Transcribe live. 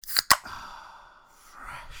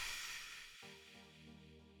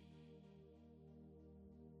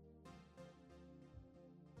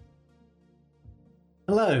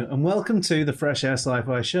Hello, and welcome to the Fresh Air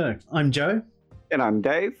Sci-Fi Show. I'm Joe. And I'm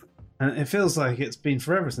Dave. And it feels like it's been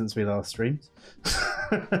forever since we last streamed.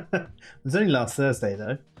 It was only last Thursday,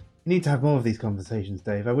 though. We need to have more of these conversations,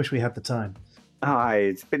 Dave. I wish we had the time. Hi,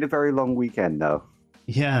 it's been a very long weekend, though.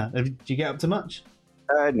 Yeah. Did you get up to much?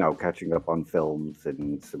 No, catching up on films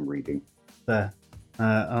and some reading. There.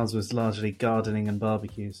 Ours was largely gardening and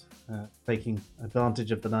barbecues, taking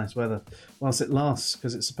advantage of the nice weather whilst it lasts,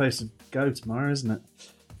 because it's supposed to go tomorrow, isn't it?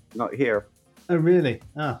 Not here. Oh, really?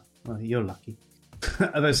 Ah, well, you're lucky.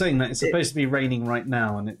 Although saying that, it's supposed to be raining right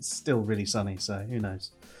now, and it's still really sunny, so who knows?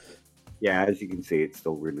 Yeah, as you can see, it's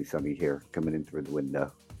still really sunny here, coming in through the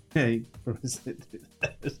window. Yeah, you probably sit through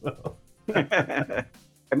that as well.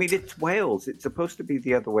 I mean, it's Wales. It's supposed to be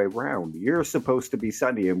the other way around. You're supposed to be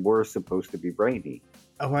sunny, and we're supposed to be rainy.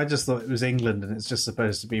 Oh, I just thought it was England, and it's just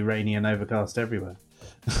supposed to be rainy and overcast everywhere.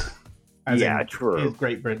 Yeah, true.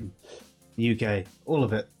 Great Britain, UK, all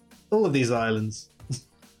of it. All of these islands.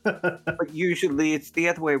 But usually it's the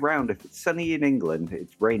other way around. If it's sunny in England,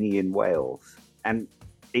 it's rainy in Wales. And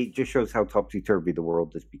it just shows how topsy-turvy the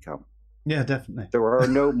world has become. Yeah, definitely. There are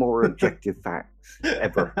no more objective facts,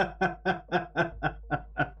 ever.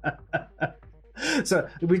 So,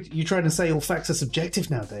 you trying to say all facts are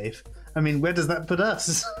subjective now, Dave? I mean, where does that put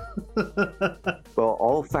us? Well,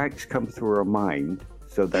 all facts come through our mind,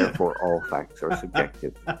 so therefore all facts are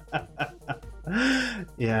subjective.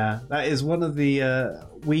 Yeah, that is one of the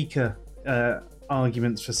weaker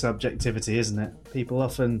arguments for subjectivity, isn't it? People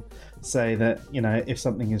often say that, you know, if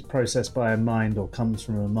something is processed by a mind or comes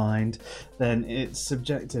from a mind, then it's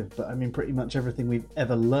subjective. But I mean, pretty much everything we've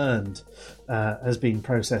ever learned has been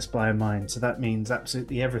processed by a mind. So that means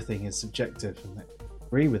absolutely everything is subjective. And I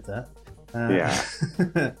agree with that.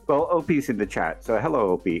 Yeah. Well, OP's in the chat. So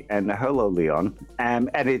hello, OP. And hello, Leon. And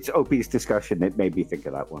it's OP's discussion that made me think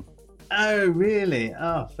of that one. Oh, really?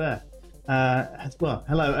 Oh, fair. Well,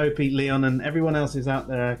 hello, OP, Leon, and everyone else who's out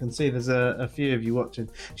there. I can see there's a few of you watching.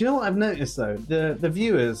 Do you know what I've noticed, though? The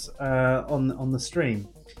viewers on the stream,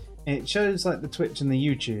 it shows like the Twitch and the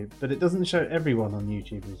YouTube, but it doesn't show everyone on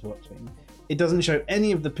YouTube who's watching. It doesn't show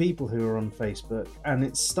any of the people who are on Facebook, and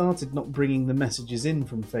it started not bringing the messages in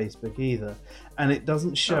from Facebook either. And it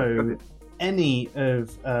doesn't show any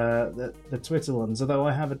of the Twitter ones, although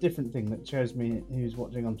I have a different thing that shows me who's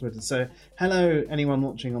watching on Twitter. So hello, anyone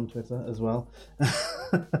watching on Twitter as well.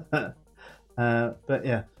 But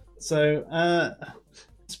yeah, so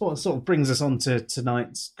it's what sort of brings us on to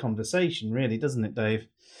tonight's conversation, really, doesn't it, Dave?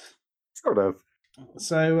 Sort of.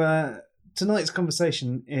 So tonight's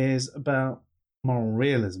conversation is about moral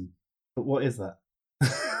realism. But what is that?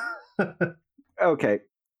 Okay.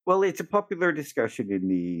 Well, it's a popular discussion in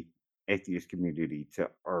the atheist community to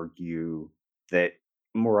argue that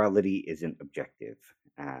morality isn't objective,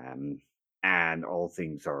 and all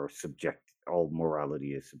things are subjective. All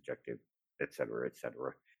morality is subjective, etc.,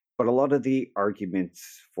 etc. But a lot of the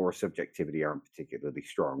arguments for subjectivity aren't particularly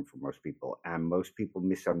strong for most people, and most people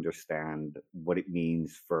misunderstand what it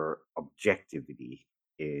means for objectivity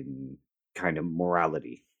in kind of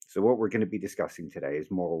morality. So what we're going to be discussing today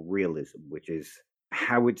is moral realism, which is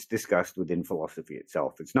how it's discussed within philosophy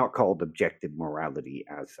itself. It's not called objective morality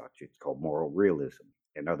as such. It's called moral realism.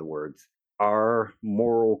 In other words, our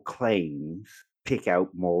moral claims pick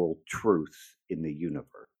out moral truths in the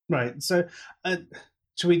universe. Right. So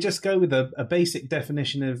should we just go with a basic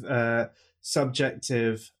definition of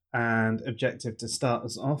subjective and objective to start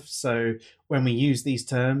us off? So when we use these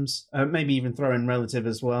terms, maybe even throw in relative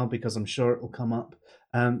as well, because I'm sure it will come up.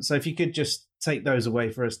 So if you could just take those away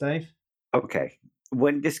for us, Dave. Okay.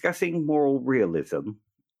 When discussing moral realism,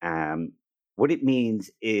 what it means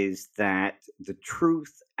is that the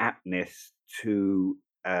truth aptness to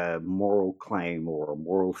a moral claim or a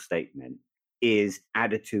moral statement is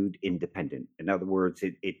attitude independent. In other words,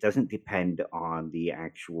 it doesn't depend on the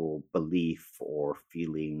actual belief or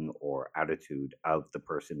feeling or attitude of the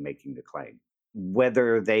person making the claim.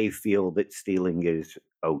 Whether they feel that stealing is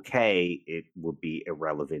okay, it would be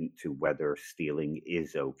irrelevant to whether stealing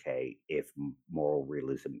is okay if moral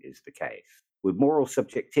realism is the case. With moral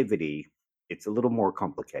subjectivity, it's a little more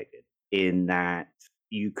complicated in that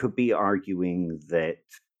you could be arguing that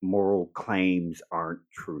moral claims aren't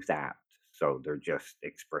truth apt, so they're just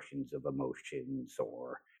expressions of emotions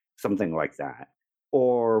or something like that.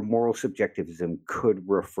 Or moral subjectivism could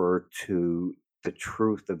refer to the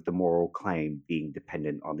truth of the moral claim being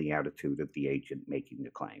dependent on the attitude of the agent making the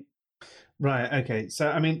claim. Right. Okay. So,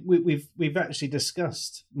 I mean, we've actually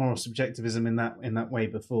discussed moral subjectivism in that way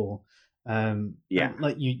before. Yeah.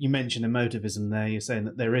 Like you mentioned emotivism there. You're saying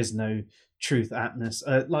that there is no truth aptness.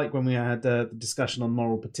 Like when we had the discussion on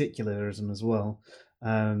moral particularism as well.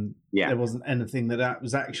 Yeah. There wasn't anything that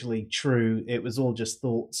was actually true. It was all just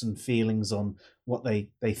thoughts and feelings on what they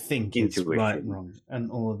think is right and Intuition. wrong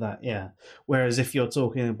and all of that. Yeah. Whereas if you're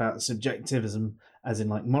talking about subjectivism, as in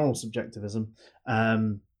like moral subjectivism,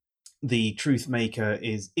 the truth maker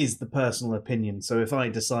is the personal opinion. So if I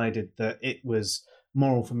decided that it was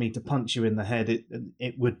moral for me to punch you in the head,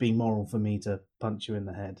 it would be moral for me to punch you in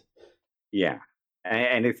the head. Yeah.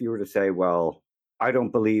 And if you were to say, well, I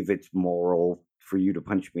don't believe it's moral for you to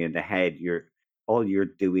punch me in the head, all you're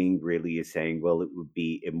doing really is saying, well, it would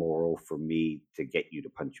be immoral for me to get you to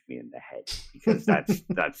punch me in the head, because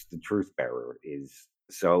that's the truth bearer is.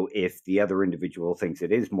 So if the other individual thinks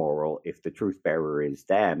it is moral, if the truth bearer is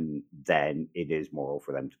them, then it is moral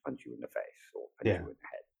for them to punch you in the face or punch you in the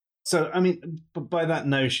head. So, I mean, by that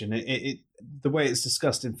notion, the way it's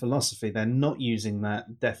discussed in philosophy, they're not using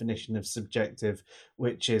that definition of subjective,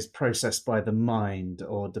 which is processed by the mind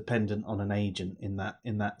or dependent on an agent in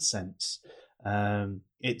that sense.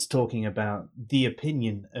 It's talking about the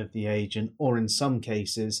opinion of the agent, or in some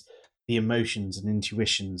cases, the emotions and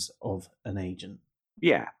intuitions of an agent.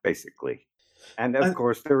 Yeah, basically. And of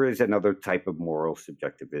course, there is another type of moral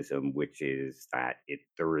subjectivism, which is that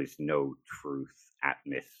there is no truth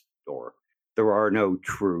atmos, or there are no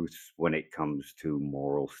truths when it comes to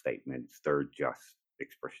moral statements. They're just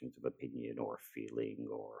expressions of opinion or feeling,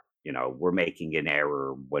 or, we're making an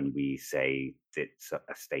error when we say that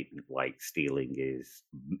a statement like stealing is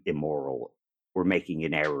immoral. We're making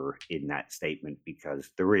an error in that statement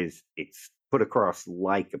because it's put across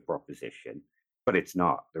like a proposition, but it's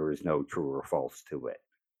not. There is no true or false to it.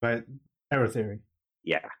 Right. Error theory.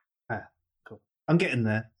 Yeah. Cool. I'm getting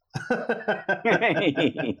there.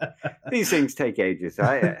 These things take ages.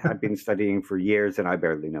 I've been studying for years and I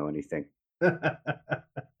barely know anything.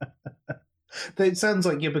 It sounds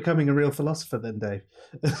like you're becoming a real philosopher then, Dave.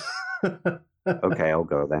 Okay, I'll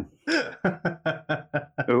go then.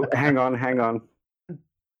 Oh, hang on.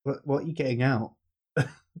 What are you getting out?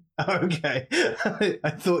 Okay.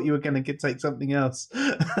 I thought you were going to take something else. I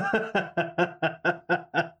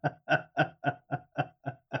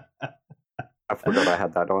forgot I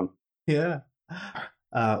had that on. Yeah.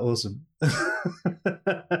 Awesome.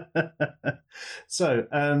 So,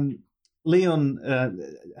 Leon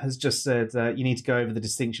has just said you need to go over the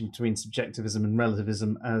distinction between subjectivism and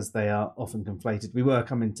relativism, as they are often conflated. We were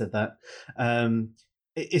coming to that.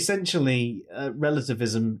 Essentially,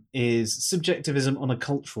 relativism is subjectivism on a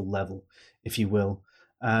cultural level, if you will.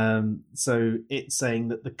 So it's saying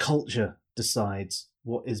that the culture decides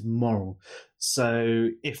what is moral. So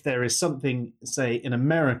if there is something, say, in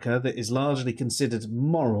America that is largely considered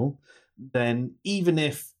moral, then even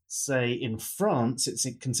if, say, in France it's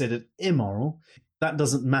considered immoral, that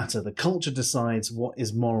doesn't matter. The culture decides what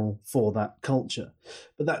is moral for that culture.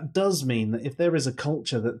 But that does mean that if there is a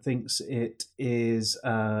culture that thinks it is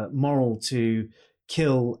moral to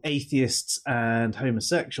kill atheists and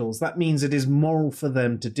homosexuals, that means it is moral for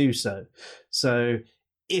them to do so. So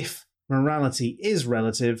if morality is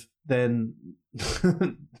relative, then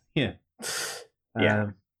yeah. Yeah.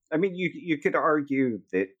 I mean, you could argue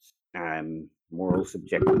that moral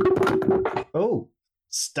subjective. Oh,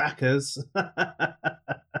 stackers.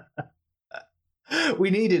 We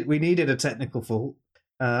needed a technical fault.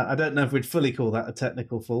 I don't know if we'd fully call that a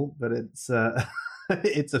technical fault, but it's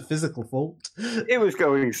it's a physical fault. It was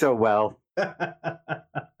going so well.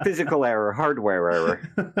 Physical error, hardware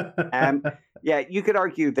error. Yeah, you could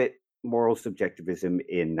argue that moral subjectivism,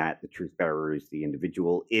 in that the truth bearer is the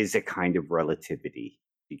individual, is a kind of relativity,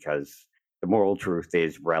 because the moral truth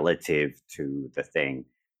is relative to the thing.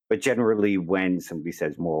 But generally, when somebody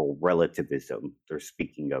says moral relativism, they're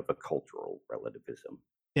speaking of a cultural relativism.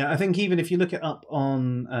 Yeah, I think even if you look it up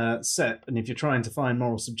on SEP, and if you're trying to find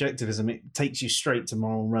moral subjectivism, it takes you straight to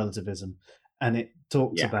moral relativism. And it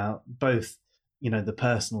talks about both, the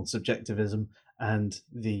personal subjectivism and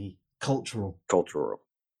the cultural.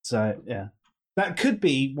 So, yeah. That could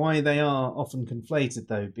be why they are often conflated,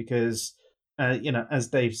 though, because, as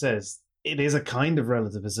Dave says, it is a kind of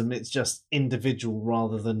relativism. It's just individual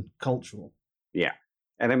rather than cultural. Yeah.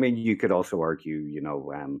 And I mean, you could also argue,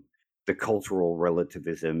 the cultural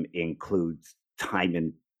relativism includes time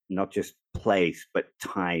and not just place, but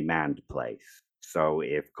time and place. So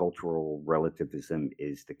if cultural relativism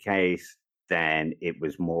is the case, then it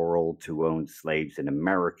was moral to own slaves in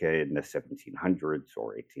America in the 1700s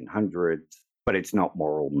or 1800s, but it's not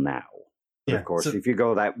moral now. But of course, if you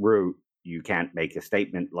go that route, you can't make a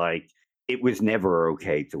statement like it was never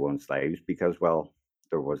okay to own slaves because, well,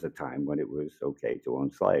 there was a time when it was okay to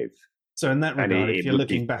own slaves. So in that regard, if you're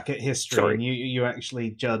looking back at history and you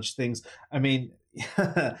actually judge things, I mean,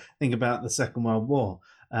 think about the Second World War,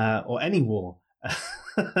 or any war,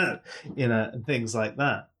 and things like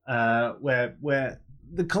that, where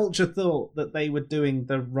the culture thought that they were doing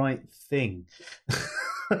the right thing.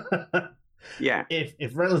 Yeah. If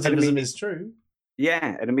And I relativism mean, is true,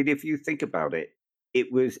 yeah. And I mean, if you think about it,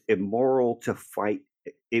 it was immoral to fight.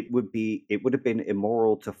 It would have been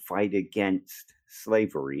immoral to fight against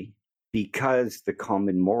slavery because the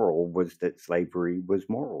common moral was that slavery was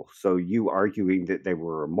moral. So you arguing that they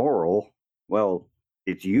were immoral, well,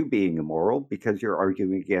 it's you being immoral because you're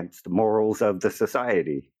arguing against the morals of the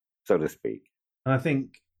society, so to speak. and I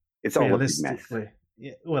think It's all a big mess. realistically,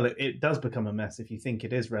 well, it does become a mess if you think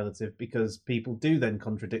it is relative, because people do then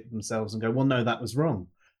contradict themselves and go, well, no, that was wrong.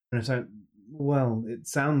 And so, well, it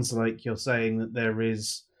sounds like you're saying that there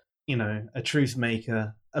is, a truth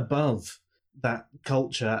maker above that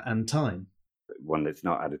culture and time. One that's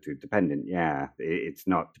not attitude dependent. Yeah, it's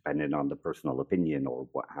not dependent on the personal opinion or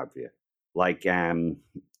what have you. Like a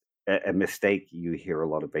mistake you hear a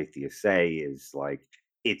lot of atheists say is like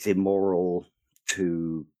it's immoral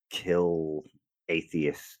to kill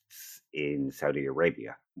atheists in Saudi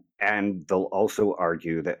Arabia. And they'll also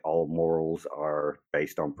argue that all morals are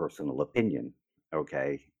based on personal opinion.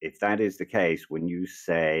 Okay, if that is the case, when you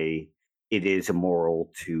say it is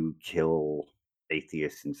immoral to kill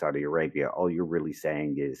atheists in Saudi Arabia, all you're really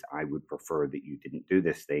saying is, I would prefer that you didn't do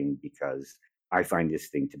this thing because I find this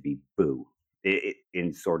thing to be boo.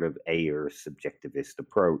 In sort of Ayer's subjectivist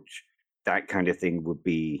approach, that kind of thing would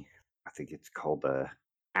be, I think it's called a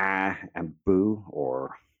and boo,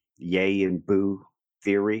 or yay and boo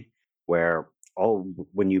theory, where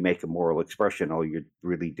when you make a moral expression, all you're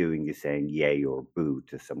really doing is saying yay or boo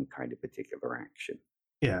to some kind of particular action.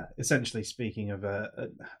 Yeah, essentially speaking of a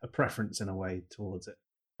preference in a way towards it,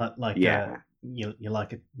 like Yeah. You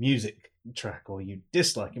like a music track, or you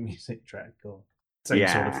dislike a music track, or same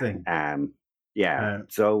sort of thing. Yeah.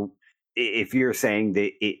 So if you're saying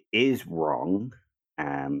that it is wrong,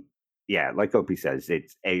 yeah, like Opie says,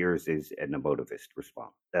 it's Ayers is an emotivist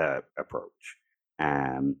response approach.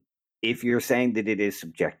 If you're saying that it is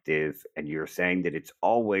subjective and you're saying that it's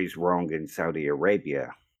always wrong in Saudi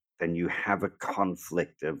Arabia, then you have a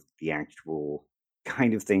conflict of the actual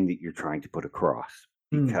kind of thing that you're trying to put across.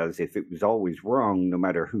 Because if it was always wrong, no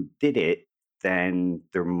matter who did it, then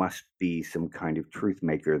there must be some kind of truth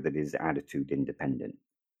maker that is attitude independent.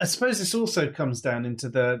 I suppose this also comes down into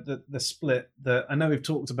the split that I know we've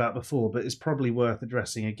talked about before, but is probably worth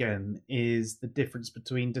addressing again, is the difference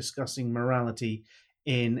between discussing morality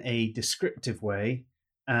in a descriptive way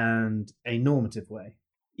and a normative way.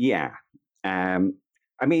 Yeah.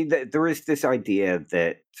 I mean, there is this idea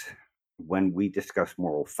that when we discuss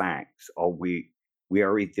moral facts, or we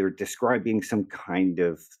are either describing some kind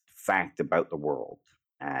of fact about the world.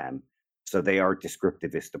 So they are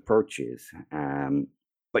descriptivist approaches.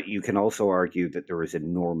 But you can also argue that there is a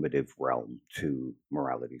normative realm to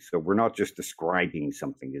morality. So we're not just describing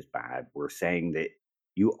something as bad, we're saying that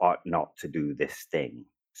you ought not to do this thing.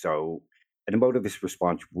 So an emotivist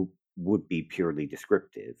response would be purely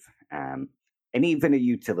descriptive. And even a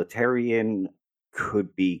utilitarian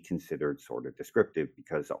could be considered sort of descriptive,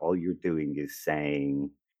 because all you're doing is saying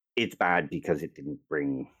it's bad because it didn't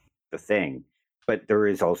bring the thing. But there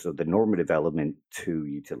is also the normative element to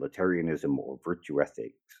utilitarianism or virtue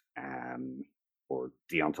ethics, or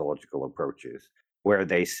deontological approaches, where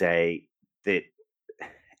they say that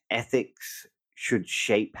ethics should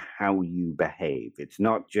shape how you behave. It's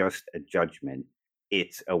not just a judgment,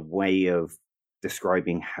 it's a way of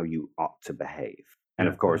describing how you ought to behave. And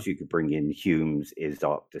of course, you could bring in Hume's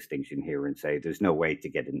is-ought distinction here and say there's no way to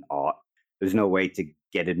get an ought. There's no way to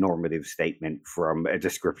get a normative statement from a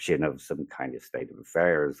description of some kind of state of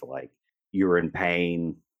affairs, like you're in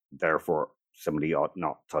pain, therefore somebody ought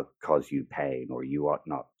not to cause you pain, or you ought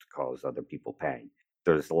not to cause other people pain.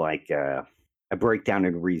 There's like a breakdown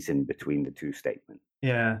in reason between the two statements.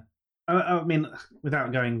 Yeah. I mean,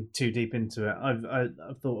 without going too deep into it,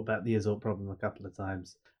 I've thought about the is-ought problem a couple of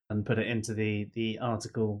times and put it into the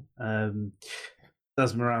article.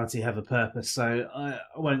 Does morality have a purpose? So I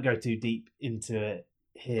won't go too deep into it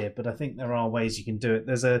here, but I think there are ways you can do it.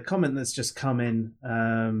 There's a comment that's just come in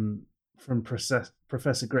from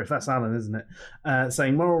Professor Griff, that's Alan, isn't it?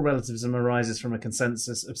 Saying moral relativism arises from a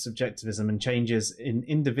consensus of subjectivism, and changes in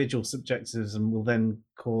individual subjectivism will then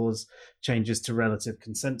cause changes to relative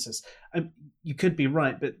consensus. You could be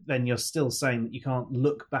right, but then you're still saying that you can't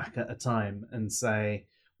look back at a time and say,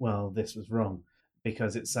 well, this was wrong,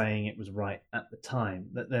 because it's saying it was right at the time,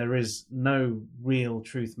 that there is no real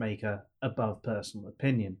truth maker above personal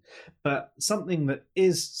opinion. But something that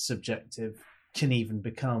is subjective can even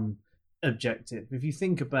become objective. If you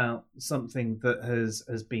think about something that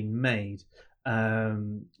has been made,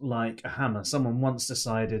 like a hammer, someone once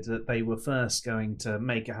decided that they were first going to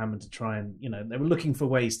make a hammer to try and, they were looking for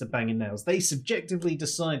ways to bang in nails. They subjectively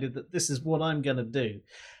decided that this is what I'm going to do.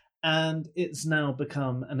 And it's now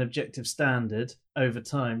become an objective standard over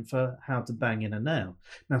time for how to bang in a nail.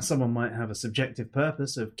 Now, someone might have a subjective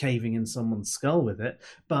purpose of caving in someone's skull with it,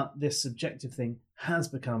 but this subjective thing has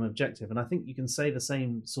become objective. And I think you can say the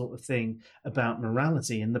same sort of thing about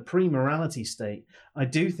morality. In the pre-morality state, I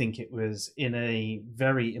do think it was in a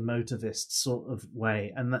very emotivist sort of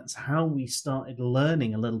way, and that's how we started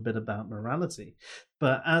learning a little bit about morality.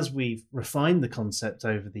 But as we've refined the concept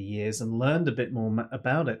over the years and learned a bit more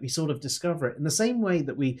about it, we sort of discover it in the same way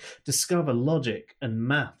that we discover logic and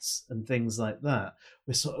maths and things like that.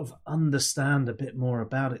 We sort of understand a bit more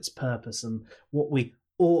about its purpose and what we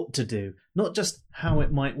ought to do, not just how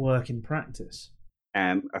it might work in practice.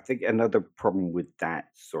 I think another problem with that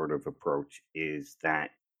sort of approach is that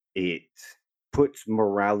it puts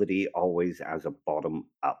morality always as a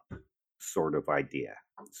bottom-up sort of idea.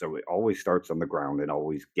 So it always starts on the ground and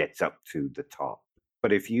always gets up to the top.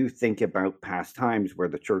 But if you think about past times where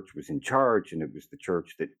the church was in charge and it was the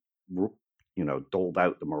church that, doled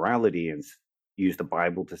out the morality and used the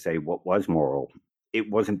Bible to say what was moral, it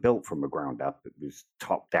wasn't built from the ground up. It was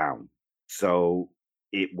top down. So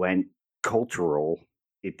it went cultural.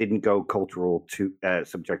 It didn't go cultural to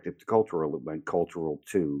subjective to cultural. It went cultural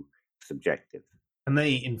to subjective. And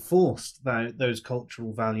they enforced those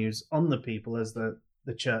cultural values on the people as the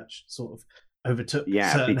church sort of overtook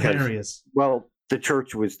certain areas. Well, the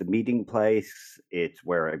church was the meeting place. It's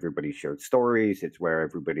where everybody shared stories. It's where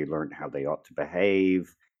everybody learned how they ought to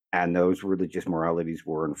behave. And those religious moralities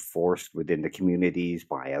were enforced within the communities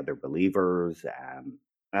by other believers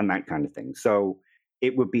and that kind of thing. So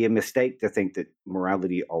it would be a mistake to think that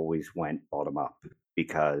morality always went bottom up,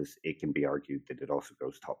 because it can be argued that it also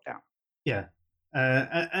goes top down. Yeah.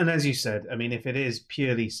 And as you said, I mean, if it is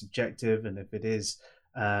purely subjective, and if it is,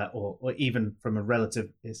 or even from a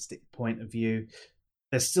relativistic point of view,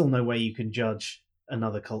 there's still no way you can judge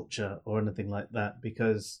another culture or anything like that,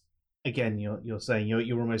 because, again, you're saying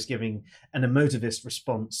you're almost giving an emotivist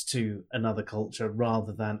response to another culture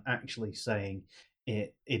rather than actually saying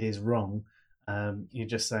it is wrong. You're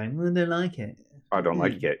just saying, well, they like it. I don't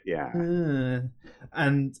like it, yeah.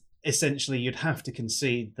 And essentially, you'd have to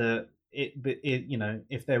concede that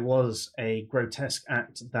if there was a grotesque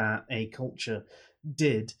act that a culture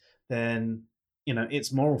did, then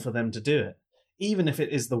it's moral for them to do it, even if it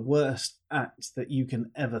is the worst act that you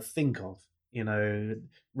can ever think of.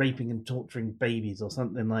 Raping and torturing babies or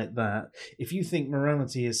something like that. If you think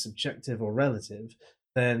morality is subjective or relative,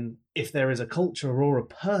 then if there is a culture or a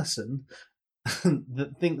person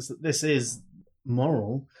that thinks that this is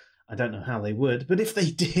moral, I don't know how they would, but if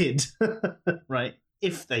they did, right,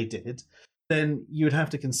 if they did, then you would have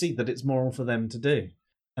to concede that it's moral for them to do.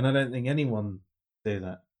 And I don't think anyone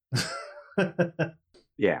do that.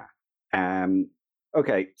 Yeah.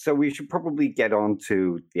 Okay, so we should probably get on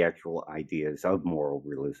to the actual ideas of moral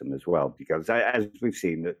realism as well, because as we've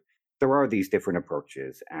seen, that there are these different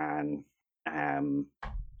approaches, and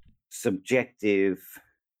subjective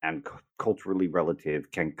and culturally relative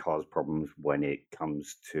can cause problems when it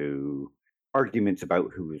comes to arguments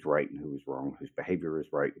about who is right and who is wrong, whose behavior is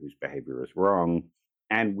right, whose behavior is wrong.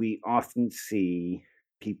 And we often see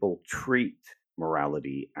people treat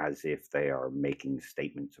morality as if they are making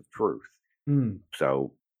statements of truth.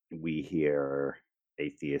 So we hear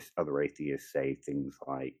other atheists say things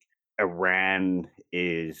like Iran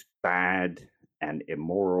is bad and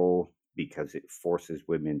immoral because it forces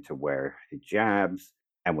women to wear hijabs,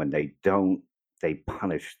 and when they don't, they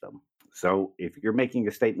punish them. So if you're making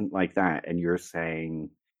a statement like that and you're saying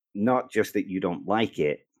not just that you don't like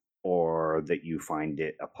it or that you find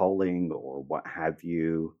it appalling or what have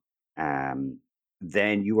you,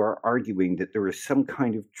 then you are arguing that there is some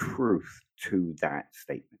kind of truth to that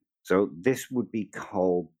statement. So this would be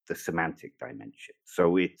called the semantic dimension. So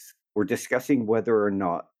we're discussing whether or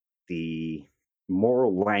not the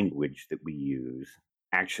moral language that we use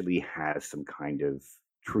actually has some kind of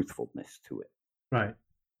truthfulness to it. Right.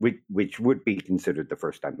 Which would be considered the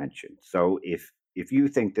first dimension. So if you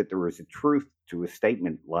think that there is a truth to a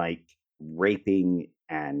statement like raping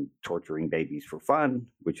and torturing babies for fun,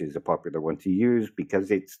 which is a popular one to use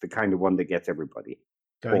because it's the kind of one that gets everybody.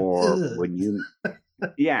 Or when you,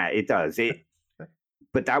 yeah, it does.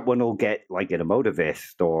 But that one will get like an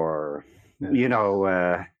emotivist or,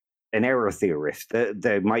 an error theorist.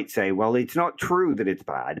 They might say, well, it's not true that it's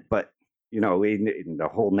bad, but in the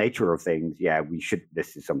whole nature of things,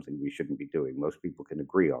 this is something we shouldn't be doing. Most people can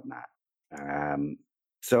agree on that. Um,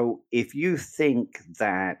 so if you think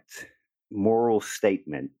that moral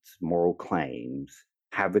statements, moral claims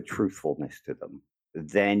have a truthfulness to them,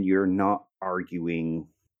 then you're not arguing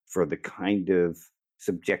for the kind of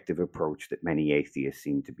subjective approach that many atheists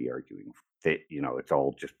seem to be arguing for, that, it's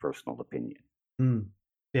all just personal opinion. Mm.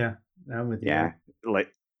 Yeah, I'm with you. Yeah,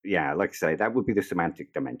 like like I say, that would be the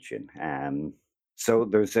semantic dimension. So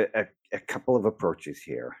there's a couple of approaches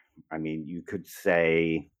here. I mean, you could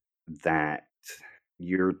say that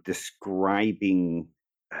you're describing.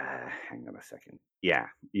 Hang on a second. Yeah,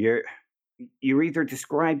 you're either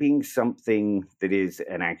describing something that is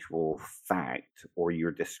an actual fact, or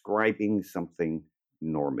you're describing something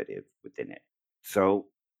normative within it. So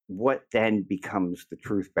what then becomes the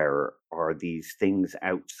truth bearer are these things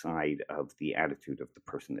outside of the attitude of the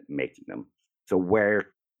person that making them. So where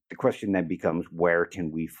the question then becomes, where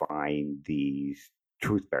can we find these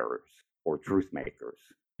truth bearers or truth makers?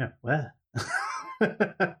 Yeah, where?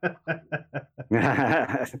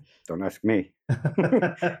 Don't ask me.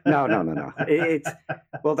 No.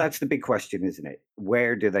 Well, that's the big question, isn't it?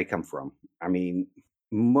 Where do they come from? I mean,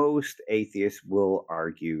 most atheists will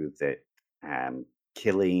argue that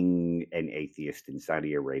killing an atheist in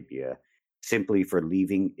Saudi Arabia simply for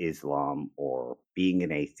leaving Islam or being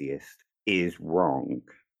an atheist is wrong.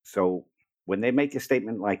 So when they make a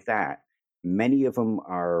statement like that, many of them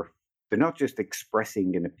they're not just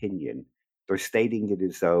expressing an opinion, they're stating it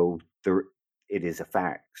as though it is a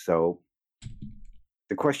fact. So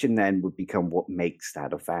the question then would become, what makes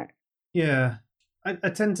that a fact? Yeah, I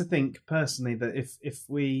tend to think personally that if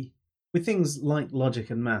we with things like logic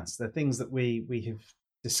and maths, they're things that we have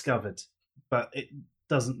discovered, but it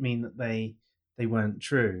doesn't mean that they weren't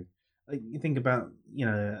true. Like, you think about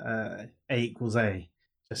a equals a,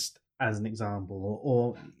 just as an example,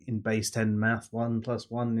 or in base 10 math, 1 +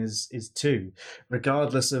 1 is 2,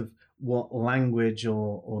 regardless of what language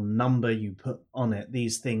or number you put on it.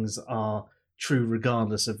 These things are true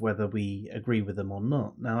regardless of whether we agree with them or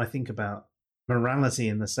not. Now, I think about morality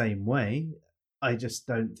in the same way. I just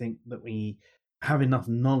don't think that we have enough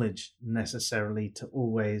knowledge necessarily to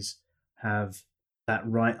always have that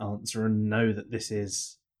right answer and know that this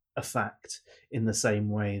is a fact in the same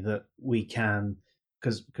way that we can,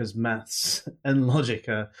 because maths and logic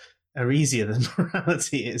are easier than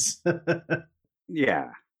morality is. Yeah.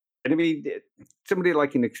 And I mean, somebody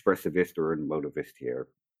like an expressivist or a motivist here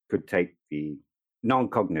could take the non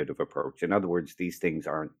cognitive approach. In other words, these things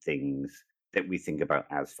aren't things that we think about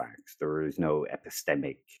as facts. There is no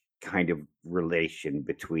epistemic kind of relation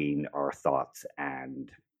between our thoughts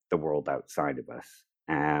and the world outside of us.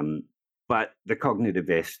 But the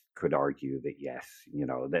cognitivist could argue that yes,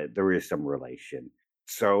 that there is some relation.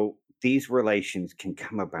 So these relations can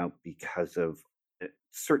come about because of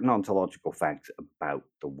certain ontological facts about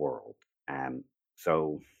the world.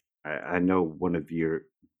 So I know one of your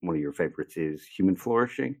favorites is human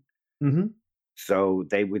flourishing. Mm-hmm. So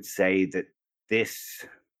they would say that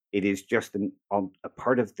it is just a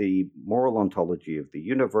part of the moral ontology of the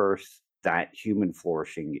universe that human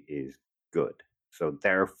flourishing is good. So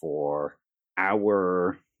therefore,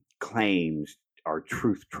 our claims are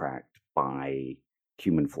truth tracked by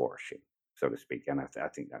human flourishing, so to speak. And I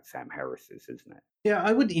think that's Sam Harris's, isn't it? Yeah,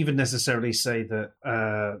 I wouldn't even necessarily say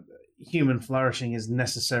that human flourishing is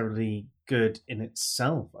necessarily good in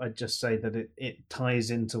itself. I'd just say that it ties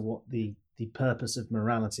into what the purpose of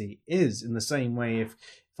morality is. In the same way, if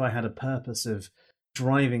I had a purpose of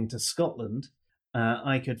driving to Scotland,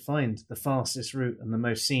 I could find the fastest route and the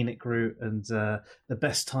most scenic route and the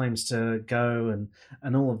best times to go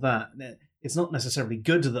and all of that. It's not necessarily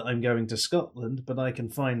good that I'm going to Scotland, but I can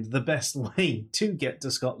find the best way to get to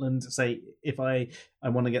Scotland, say, if I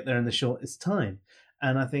want to get there in the shortest time.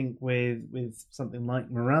 And I think with something like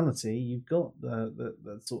morality, you've got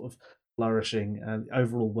the sort of flourishing,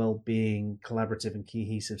 overall well-being, collaborative and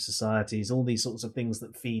cohesive societies, all these sorts of things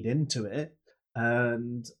that feed into it.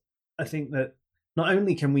 And I think that not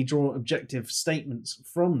only can we draw objective statements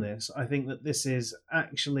from this, I think that this is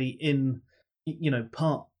actually in,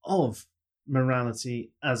 part of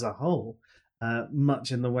morality as a whole,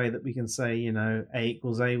 much in the way that we can say, A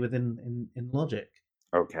equals A within in logic.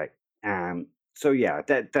 Okay. So yeah,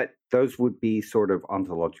 that those would be sort of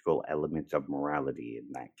ontological elements of morality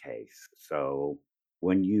in that case. So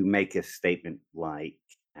when you make a statement like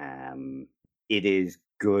it is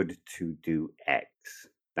good to do X,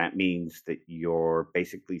 that means that you're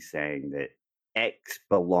basically saying that X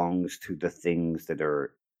belongs to the things that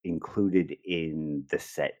are included in the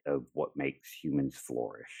set of what makes humans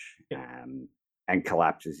flourish, and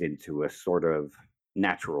collapses into a sort of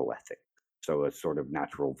natural ethic. So a sort of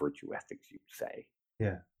natural virtue ethics, you'd say.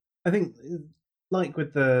 Yeah. I think, like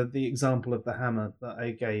with the example of the hammer that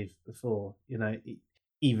I gave before,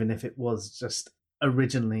 even if it was just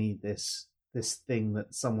originally this thing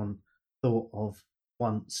that someone thought of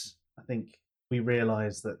once, I think we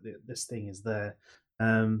realise that this thing is there.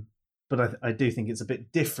 Um, but I do think it's a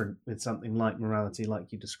bit different with something like morality,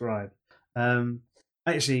 like you described. Um,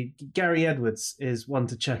 Actually, Gary Edwards is one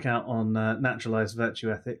to check out on naturalized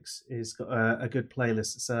virtue ethics. He's got a good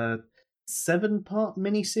playlist. It's a 7-part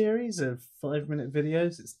mini series of 5-minute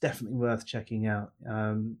videos. It's definitely worth checking out.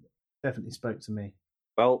 Definitely spoke to me.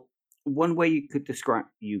 Well, one way you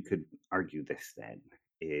could argue this then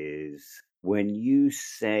is when you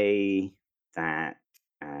say that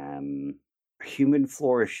human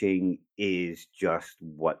flourishing is just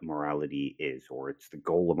what morality is, or it's the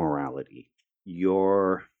goal of morality.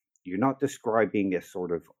 You're not describing a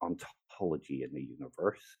sort of ontology in the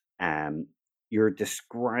universe. You're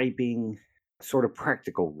describing a sort of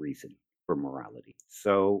practical reason for morality.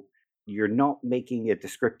 So you're not making a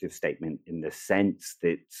descriptive statement in the sense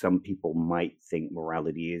that some people might think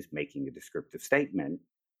morality is making a descriptive statement.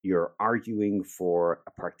 You're arguing for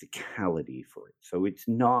a practicality for it. So it's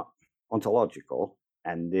not ontological.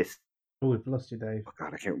 And this, Oh, we've lost you, Dave. oh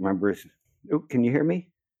God, I can't remember. Oh, can you hear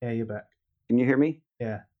me? Yeah, you're back. Can you hear me?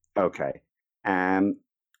 Yeah. Okay.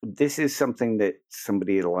 This is something that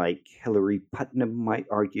somebody like Hillary Putnam might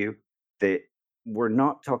argue, that we're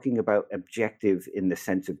not talking about objective in the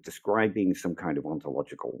sense of describing some kind of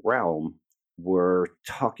ontological realm. We're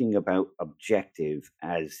talking about objective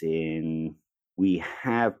as in we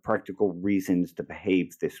have practical reasons to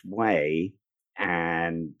behave this way,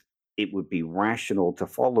 and it would be rational to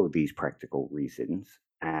follow these practical reasons.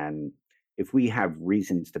 And if we have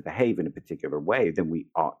reasons to behave in a particular way, then we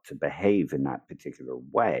ought to behave in that particular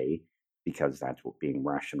way because that's what being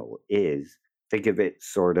rational is. Think of it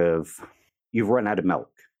sort of, you've run out of milk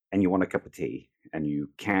and you want a cup of tea and you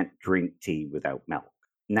can't drink tea without milk.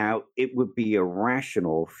 Now, it would be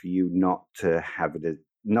irrational for you not to have it,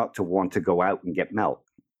 not to want to go out and get milk.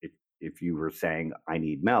 If you were saying, I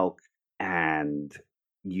need milk, and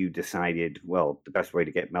you decided, well, the best way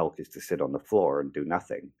to get milk is to sit on the floor and do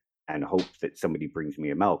nothing and hope that somebody brings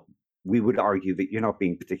me a milk, we would argue that you're not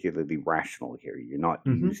being particularly rational here. You're not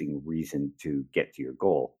using reason to get to your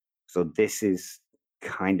goal. So this is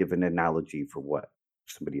kind of an analogy for what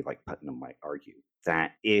somebody like Putnam might argue,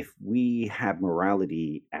 that if we have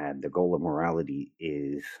morality and the goal of morality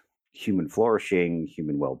is human flourishing,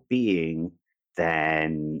 human well-being,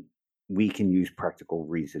 then we can use practical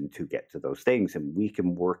reason to get to those things, and we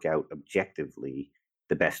can work out objectively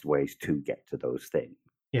the best ways to get to those things.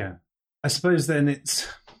 Yeah. I suppose then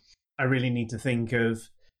I really need to think of,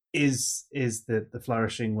 is the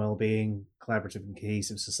flourishing, well-being, collaborative and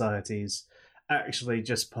cohesive societies actually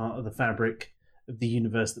just part of the fabric of the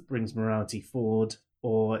universe that brings morality forward,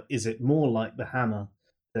 or is it more like the hammer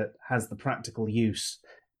that has the practical use?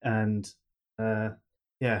 And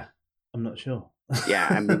yeah, I'm not sure. Yeah,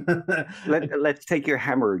 I mean, let's take your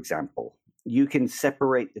hammer example. You can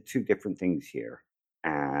separate the two different things here.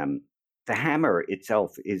 The hammer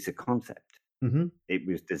itself is a concept. It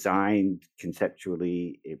was designed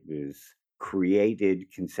conceptually. It was created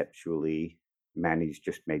conceptually. Manny's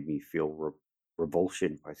just made me feel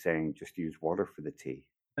revulsion by saying just use water for the tea.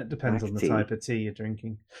 It depends on the type of tea you're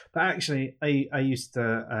drinking. But actually, I used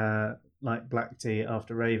to like black tea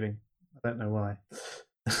after raving. I don't know why.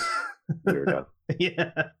 Weirdo.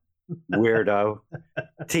 Yeah. Weirdo.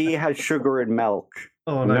 Tea has sugar and milk.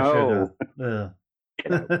 Oh, no.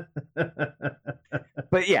 Sugar.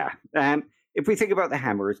 But yeah, if we think about the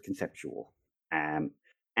hammer as conceptual, and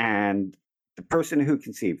the person who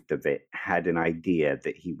conceived of it had an idea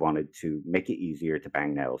that he wanted to make it easier to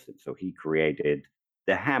bang nails in, so he created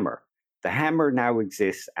the hammer. The hammer now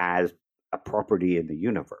exists as a property in the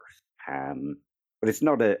universe, but it's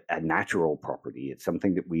not a natural property. It's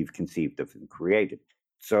something that we've conceived of and created.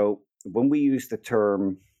 So when we use the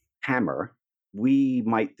term hammer, we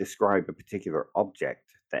might describe a particular object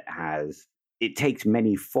that it takes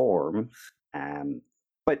many forms,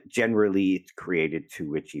 but generally it's created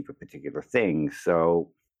to achieve a particular thing.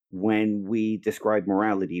 So when we describe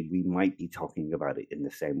morality, we might be talking about it in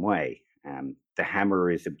the same way. The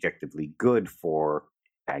hammer is objectively good for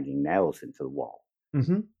banging nails into the wall.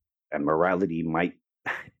 And morality might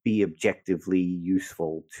be objectively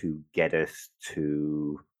useful to get us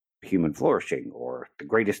to human flourishing or the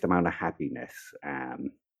greatest amount of happiness.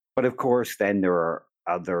 But of course, then there are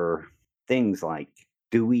other things like,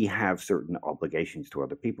 do we have certain obligations to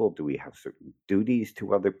other people? Do we have certain duties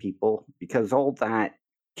to other people? Because all that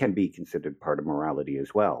can be considered part of morality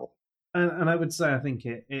as well. And I would say I think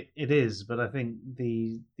it is, but I think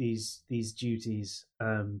these duties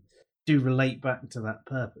do relate back to that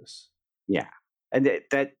purpose. Yeah, and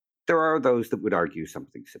that there are those that would argue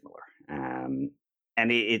something similar,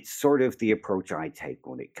 and it's sort of the approach I take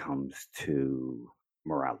when it comes to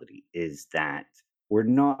morality is that we're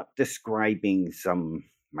not describing some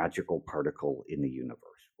magical particle in the universe.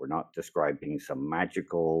 We're not describing some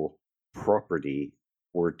magical property.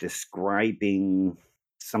 We're describing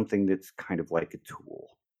something that's kind of like a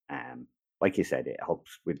tool. Um, like you said, it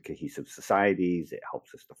helps with cohesive societies. It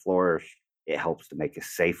helps us to flourish. It helps to make a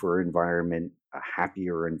safer environment, a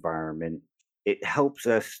happier environment. It helps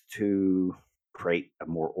us to create a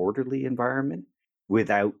more orderly environment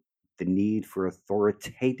without the need for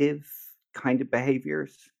authoritative kind of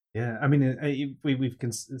behaviors. Yeah, I mean, we've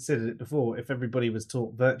considered it before. If everybody was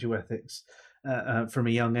taught virtue ethics from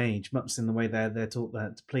a young age, much in the way they're taught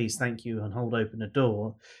that to please, thank you, and hold open a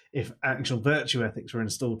door, if actual virtue ethics were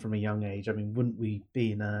installed from a young age, I mean, wouldn't we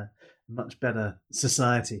be in a much better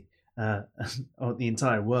society? Or the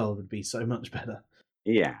entire world would be so much better.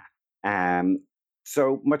 Yeah. Um,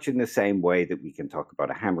 so much in the same way that we can talk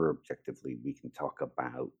about a hammer objectively, we can talk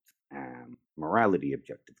about morality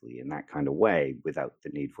objectively in that kind of way without the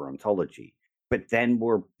need for ontology. But then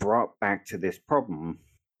we're brought back to this problem.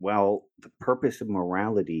 Well, the purpose of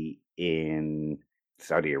morality in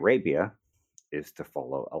Saudi Arabia is to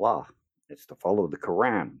follow Allah. It's to follow the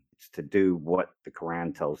Quran. It's to do what the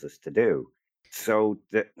Quran tells us to do. So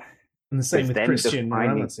And the same does with then Christian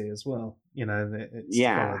defining, morality as well. You know, it's to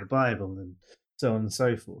follow yeah, the Bible and so on and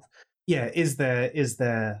so forth. Yeah, is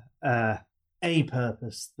there a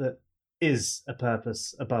purpose that is a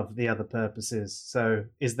purpose above the other purposes? So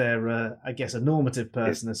is there, I guess, a normative it,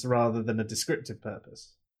 purpose rather than a descriptive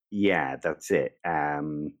purpose? yeah, that's it.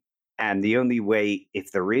 And the only way,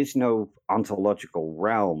 if there is no ontological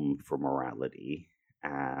realm for morality,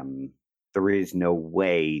 um, there is no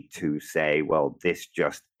way to say, well, this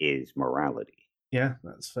just is morality. Yeah,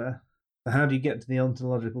 that's fair. So how do you get to the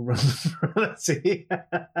ontological realm of morality?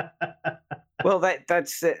 Well,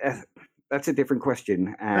 that's a different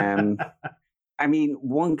question. I mean,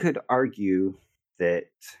 one could argue that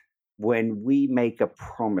when we make a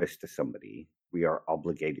promise to somebody, we are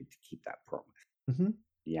obligated to keep that promise. Mhm.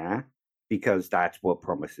 Yeah, because that's what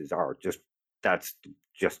promises are. That's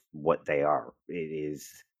just what they are. It is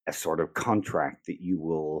a sort of contract that you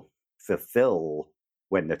will fulfill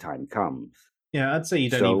when the time comes. Yeah, I'd say you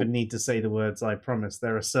don't even So need to say the words "I promise."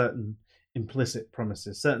 There are certain implicit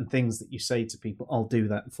promises, certain things that you say to people, "I'll do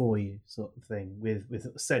that for you," sort of thing.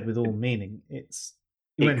 With said with all meaning, it's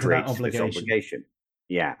you it enter that creates this obligation. obligation.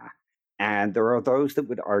 Yeah. And there are those that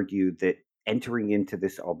would argue that entering into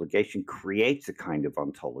this obligation creates a kind of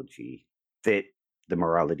ontology that the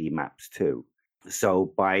morality maps to. So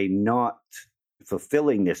by not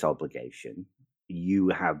fulfilling this obligation, you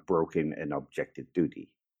have broken an objective duty.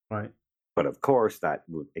 Right. But of course, that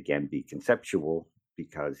would again be conceptual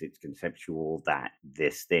because it's conceptual that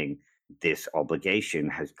this thing, this obligation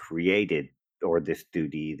has created, or this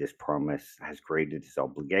duty, this promise has created this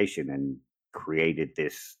obligation and created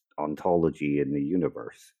this ontology in the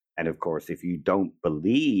universe. And of course, if you don't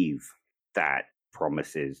believe that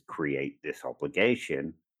promises create this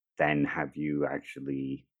obligation, then have you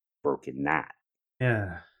actually broken that?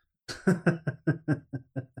 Yeah.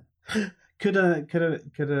 Could an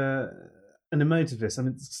emotivist? I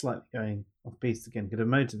mean, it's slightly going off piece again. Could a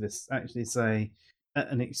emotivist actually say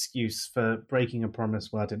an excuse for breaking a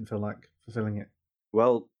promise? Well, I didn't feel like fulfilling it.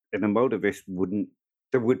 Well, an emotivist wouldn't,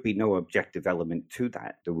 there would be no objective element to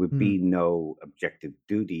that. There would Hmm. be no objective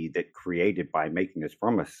duty that created by making this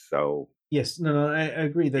promise. So, Yes, no, I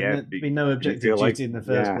agree. yeah, There'd be no you objective feel like, duty in the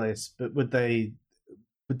first yeah, place, but would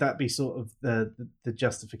that be sort of the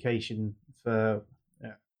justification for?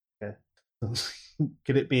 Yeah, yeah.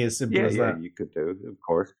 Could it be as simple as yeah, that? you could do, of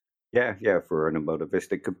course. Yeah, for an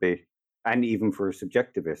emotivist, it could be. And even for a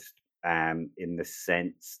subjectivist, in the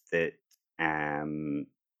sense that um,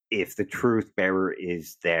 if the truth bearer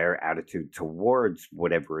is their attitude towards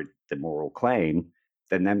whatever the moral claim,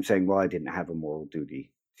 then them saying, well, I didn't have a moral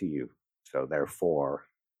duty to you. So therefore,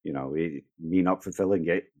 me not fulfilling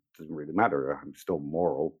it doesn't really matter. I'm still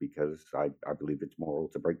moral because I believe it's moral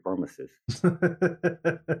to break promises.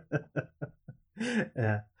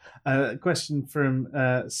 Yeah. A question from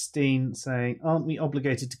Steen saying, "Aren't we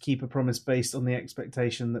obligated to keep a promise based on the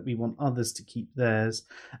expectation that we want others to keep theirs,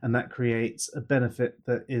 and that creates a benefit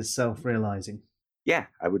that is self-realizing?" Yeah,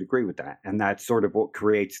 I would agree with that. And that's sort of what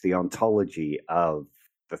creates the ontology of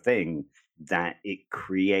the thing, that it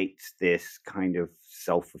creates this kind of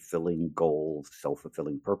self fulfilling goal, self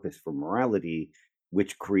fulfilling purpose for morality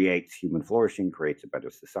which creates human flourishing, creates a better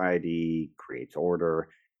society, creates order.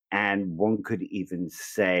 And one could even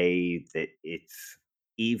say that it's,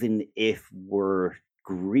 even if we're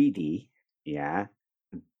greedy, yeah,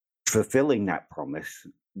 fulfilling that promise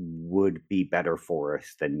would be better for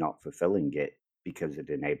us than not fulfilling it because it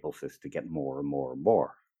enables us to get more and more and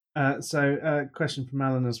more. Question from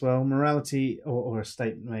Alan as well. Morality, or a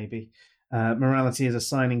statement maybe. Morality is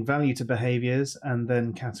assigning value to behaviors and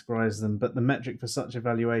then categorize them, but the metric for such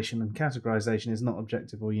evaluation and categorization is not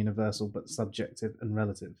objective or universal, but subjective and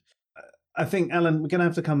relative. I think, Alan, we're going to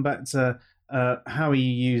have to come back to how are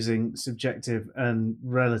you using subjective and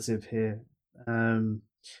relative here.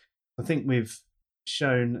 I think we've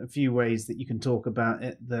shown a few ways that you can talk about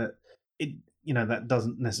it that that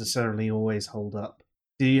doesn't necessarily always hold up.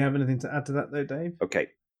 Do you have anything to add to that, though, Dave? Okay.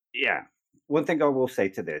 Yeah. One thing I will say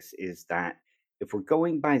to this is that if we're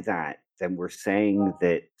going by that, then we're saying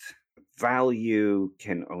that value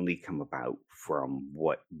can only come about from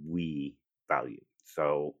what we value.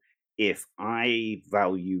 So if I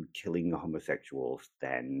value killing homosexuals,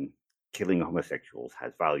 then killing homosexuals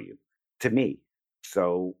has value to me.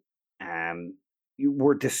 So you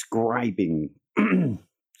were describing,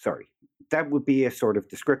 sorry, that would be a sort of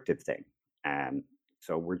descriptive thing.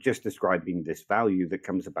 So we're just describing this value that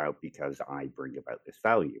comes about because I bring about this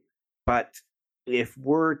value. But if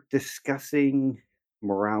we're discussing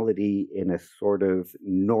morality in a sort of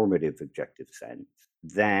normative objective sense,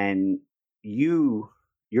 then you're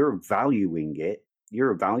valuing it,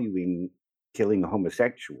 you're valuing killing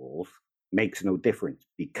homosexuals makes no difference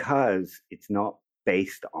because it's not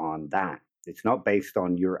based on that. It's not based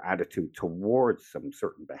on your attitude towards some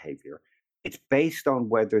certain behavior. It's based on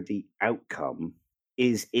whether the outcome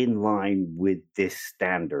is in line with this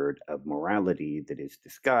standard of morality that is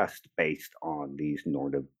discussed based on these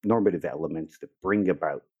normative elements that bring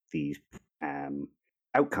about these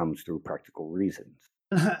outcomes through practical reasons.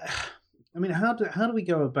 I mean, how do we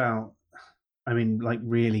go about? I mean, like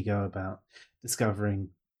really go about discovering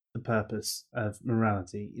the purpose of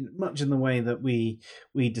morality, much in the way that we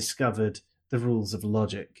discovered the rules of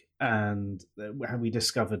logic and how we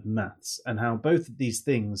discovered maths, and how both of these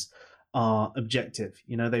things are objective.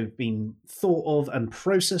 They've been thought of and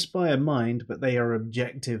processed by a mind, but they are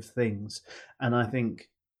objective things. And I think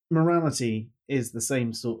morality is the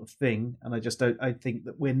same sort of thing. And I think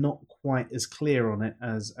that we're not quite as clear on it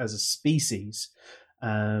as a species,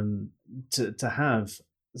 to have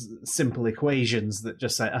simple equations that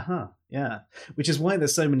just say, aha, yeah, which is why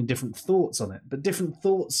there's so many different thoughts on it. But different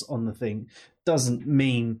thoughts on the thing doesn't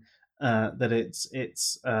mean that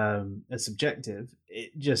it's subjective.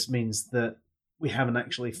 It just means that we haven't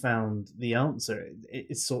actually found the answer.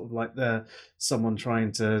 It's sort of like someone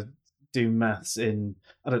trying to do maths in,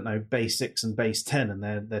 I don't know, base 6 and base 10,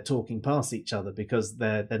 and they're talking past each other because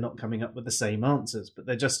they're not coming up with the same answers, but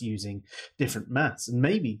they're just using different maths. And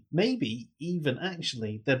maybe even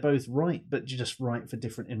actually they're both right, but just right for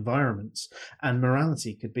different environments. And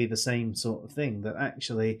morality could be the same sort of thing, that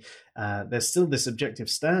actually there's still this objective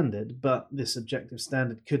standard, but this objective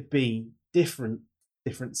standard could be different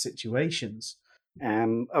situations.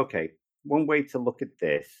 Okay. One way to look at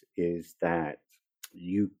this is that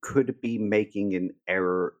you could be making an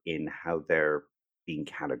error in how they're being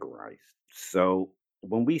categorized. So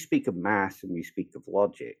when we speak of math and we speak of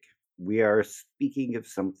logic, we are speaking of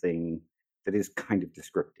something that is kind of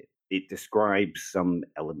descriptive. It describes some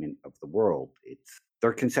element of the world.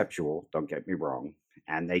 They're conceptual, don't get me wrong,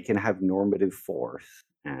 and they can have normative force.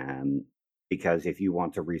 Because if you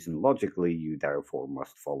want to reason logically, you therefore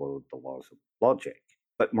must follow the laws of logic.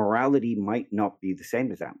 But morality might not be the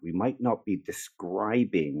same as that. We might not be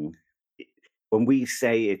describing, when we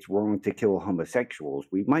say it's wrong to kill homosexuals,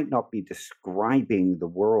 we might not be describing the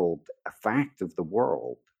world, a fact of the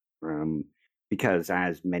world. Because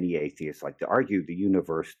as many atheists like to argue, the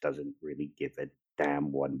universe doesn't really give a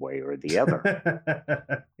damn one way or the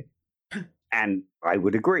other. And I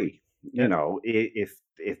would agree. Yeah. If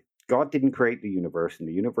God didn't create the universe and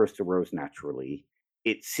the universe arose naturally,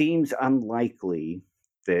 it seems unlikely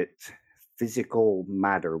that physical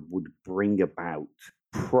matter would bring about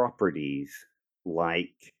properties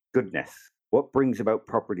like goodness. What brings about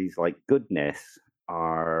properties like goodness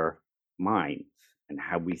are minds and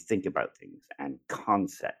how we think about things and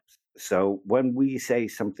concepts. So when we say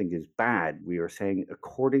something is bad, we are saying,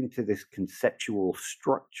 according to this conceptual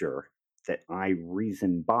structure that I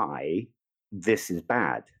reason by, this is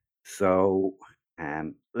bad. So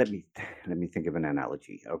let me think of an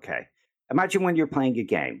analogy. Okay, imagine when you're playing a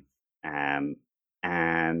game, and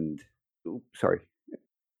sorry,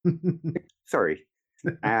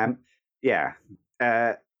 yeah.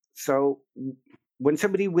 So when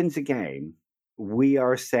somebody wins a game, we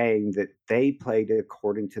are saying that they played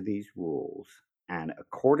according to these rules. And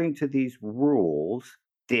according to these rules,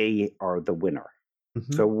 they are the winner.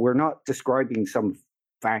 Mm-hmm. So we're not describing some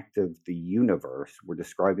fact of the universe, we're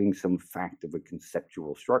describing some fact of a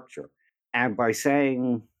conceptual structure. And by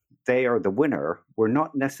saying they are the winner, we're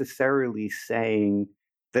not necessarily saying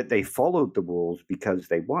that they followed the rules because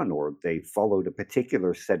they won, or they followed a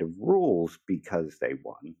particular set of rules because they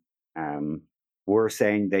won. We're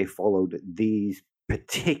saying they followed these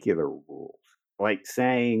particular rules. Like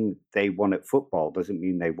saying they won at football doesn't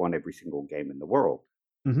mean they won every single game in the world.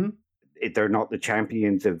 Mm-hmm. They're not the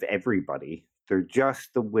champions of everybody. They're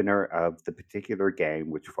just the winner of the particular game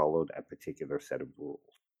which followed a particular set of rules.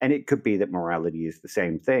 And it could be that morality is the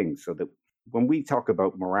same thing. So that when we talk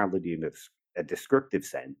about morality in a descriptive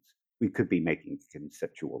sense, we could be making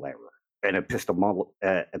conceptual error, an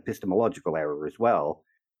epistemological error as well,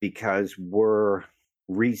 because we're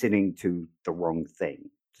reasoning to the wrong thing.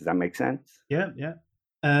 Does that make sense? Yeah.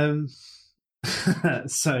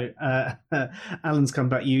 So Alan's come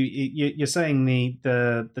back. You're saying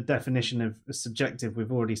the definition of subjective,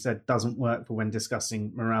 we've already said, doesn't work for when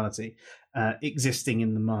discussing morality, existing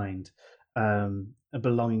in the mind,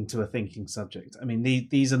 belonging to a thinking subject. I mean,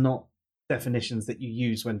 these are not definitions that you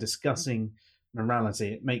use when discussing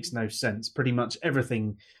morality. It makes no sense. Pretty much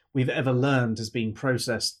everything we've ever learned has been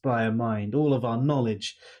processed by a mind. All of our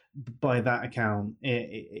knowledge, by that account,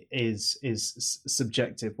 is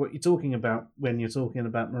subjective. What you're talking about when you're talking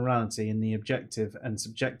about morality in the objective and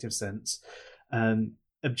subjective sense,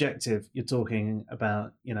 objective, you're talking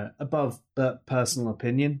about, above personal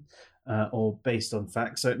opinion, or based on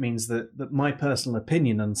facts. So it means that my personal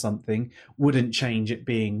opinion on something wouldn't change it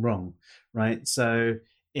being wrong, right? So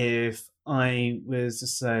if I was to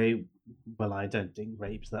say, well, I don't think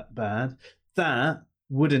rape's that bad, that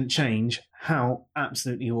wouldn't change how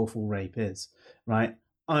absolutely awful rape is, right?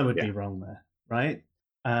 I would be wrong there, right?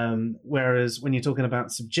 Whereas when you're talking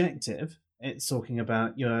about subjective, it's talking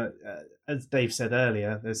about as Dave said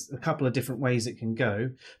earlier, there's a couple of different ways it can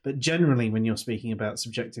go, but generally when you're speaking about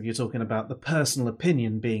subjective, you're talking about the personal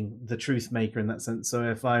opinion being the truth maker in that sense. So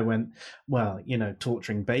if I went, well,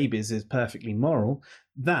 torturing babies is perfectly moral,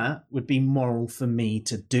 that would be moral for me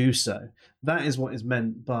to do so. That is what is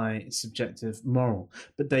meant by subjective moral.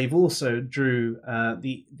 But Dave also drew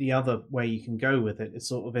the other way you can go with it is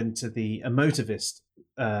sort of into the emotivist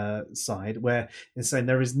side, where it's saying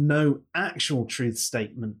there is no actual truth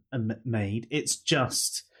statement made. It's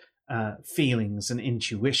just feelings and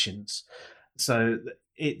intuitions. So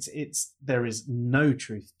it's there is no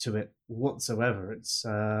truth to it whatsoever. It's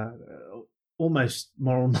almost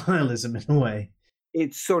moral nihilism in a way.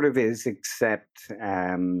 It sort of is, except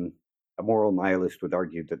a moral nihilist would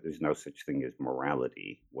argue that there's no such thing as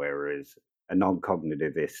morality, whereas a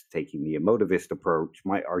non-cognitivist taking the emotivist approach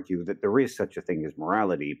might argue that there is such a thing as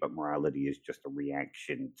morality, but morality is just a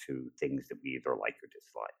reaction to things that we either like or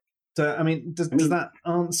dislike. So, I mean, does that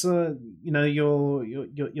answer,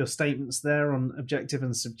 your statements there on objective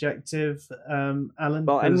and subjective, Alan?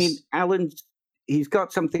 Well, I mean, he's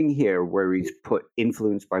got something here where he's put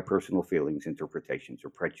influenced by personal feelings, interpretations, or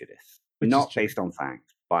prejudice, not based on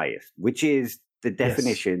facts, biased, which is the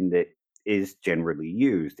definition that is generally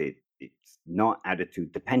used. It's not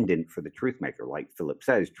attitude dependent for the truth maker. Like Philip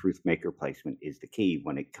says, truth maker placement is the key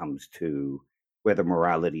when it comes to whether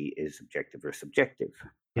morality is objective or subjective.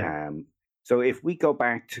 Yeah. So if we go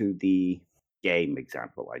back to the game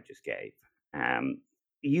example I just gave,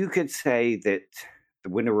 you could say that the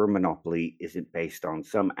winner of Monopoly isn't based on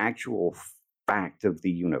some actual fact of the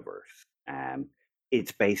universe.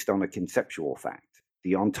 It's based on a conceptual fact.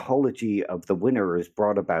 The ontology of the winner is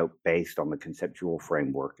brought about based on the conceptual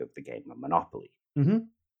framework of the game of Monopoly.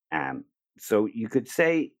 Mm-hmm. So you could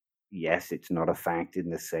say, yes, it's not a fact in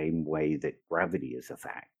the same way that gravity is a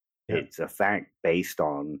fact. Yeah. It's a fact based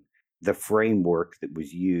on the framework that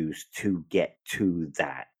was used to get to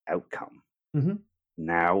that outcome. Mm-hmm.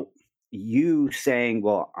 Now, you saying,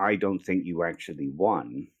 well, I don't think you actually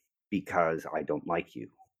won because I don't like you.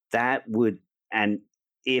 That would, and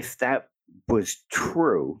if that was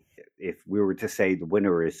true, if we were to say the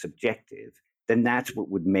winner is subjective, then that's what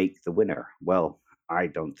would make the winner. Well, I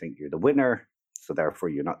don't think you're the winner, so therefore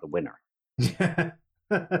you're not the winner.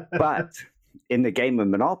 But in the game of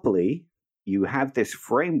Monopoly, you have this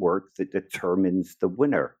framework that determines the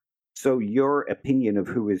winner. So your opinion of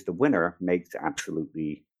who is the winner makes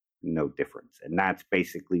absolutely no difference. And that's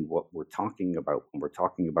basically what we're talking about when we're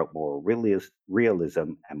talking about moral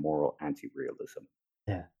realism and moral anti-realism.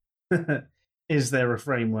 Yeah. Is there a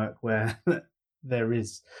framework where there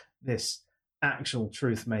is this actual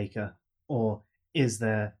truth maker, or is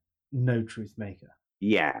there no truth maker?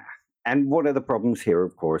 Yeah. And one of the problems here,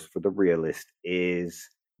 of course, for the realist is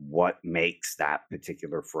what makes that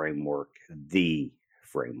particular framework the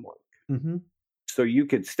framework. Mm-hmm. So you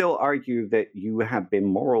could still argue that you have been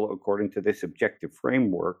moral according to this objective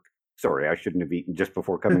framework. Sorry, I shouldn't have eaten just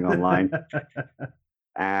before coming online.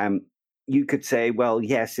 Um, you could say, well,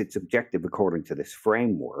 yes, it's objective according to this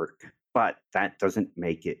framework, but that doesn't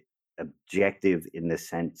make it objective in the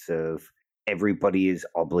sense of everybody is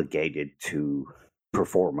obligated to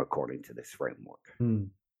perform according to this framework,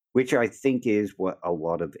 which I think is what a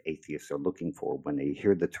lot of atheists are looking for when they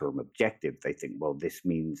hear the term objective. They think, well, this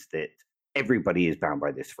means that everybody is bound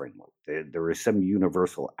by this framework. There is some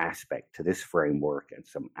universal aspect to this framework and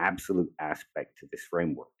some absolute aspect to this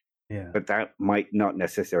framework. Yeah. But that might not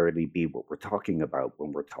necessarily be what we're talking about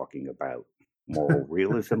when we're talking about moral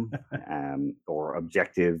realism or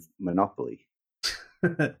objective monopoly.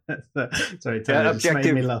 Sorry, Tyler just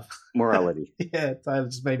made me laugh. Morality. Yeah, Tyler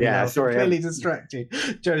just made me laugh. Sorry, Clearly distract you.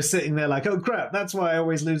 Joe's sitting there like, oh crap, that's why I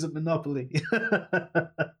always lose at Monopoly.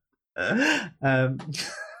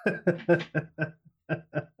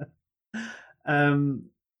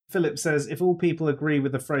 Philip says, if all people agree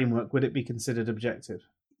with the framework, would it be considered objective?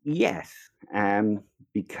 Yes,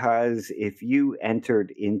 because if you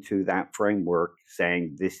entered into that framework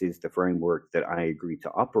saying this is the framework that I agree to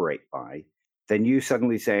operate by, then you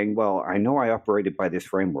suddenly saying, well, I know I operated by this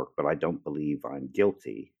framework, but I don't believe I'm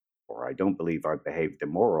guilty, or I don't believe I behaved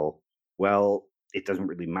immoral. Well, it doesn't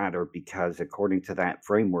really matter, because according to that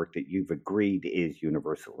framework that you've agreed is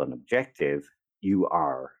universal and objective, you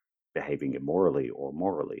are behaving immorally or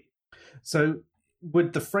morally. So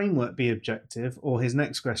would the framework be objective? Or his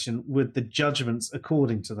next question, would the judgments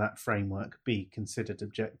according to that framework be considered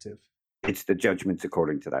objective? It's the judgments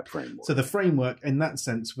according to that framework. So the framework, in that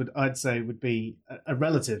sense, I'd say would be a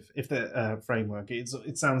relative, if the framework.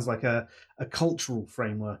 It sounds like a cultural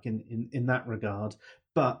framework in that regard.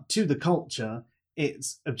 But to the culture,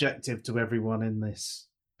 it's objective to everyone in this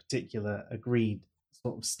particular agreed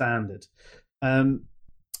sort of standard.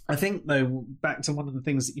 I think, though, back to one of the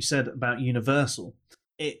things that you said about universal,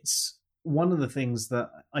 it's one of the things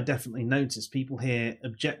that I definitely notice. People hear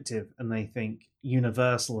objective and they think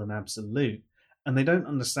universal and absolute, and they don't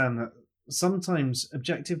understand that sometimes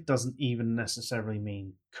objective doesn't even necessarily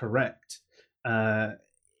mean correct.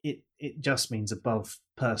 It just means above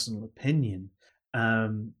personal opinion.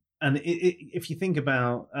 And if you think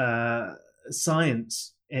about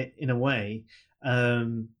science in a way,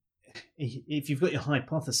 if you've got your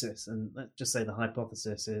hypothesis, and let's just say the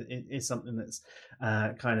hypothesis is something that's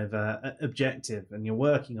kind of objective, and you're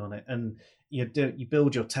working on it, and you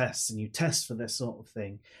build your tests and you test for this sort of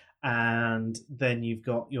thing, and then you've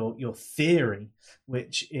got your theory,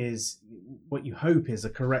 which is what you hope is a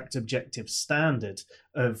correct objective standard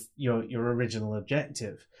of your original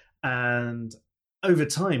objective, and over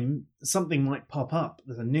time something might pop up.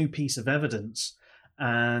 There's a new piece of evidence,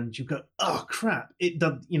 and you go, oh crap, it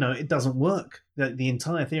doesn't work. The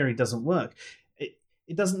entire theory doesn't work.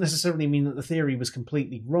 It doesn't necessarily mean that the theory was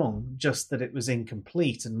completely wrong, just that it was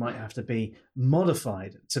incomplete and might have to be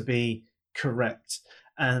modified to be correct.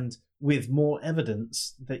 And with more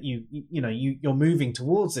evidence that you're moving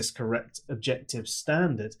towards this correct objective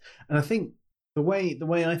standard. And I think the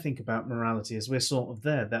way I think about morality is we're sort of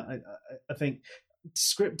there. That I think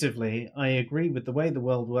descriptively, I agree with the way the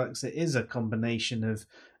world works. It is a combination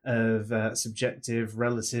of subjective,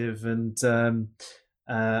 relative, and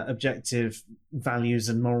objective values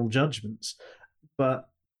and moral judgments. But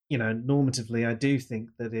normatively, I do think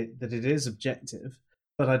that it is objective.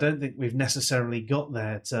 But I don't think we've necessarily got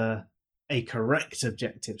there to a correct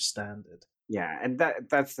objective standard. Yeah, and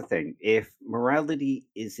that's the thing. If morality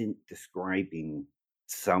isn't describing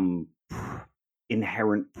some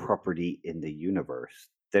inherent property in the universe,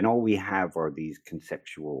 then all we have are these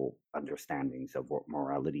conceptual understandings of what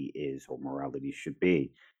morality is or morality should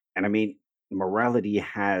be. And I mean, morality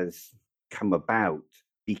has come about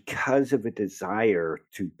because of a desire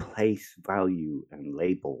to place value and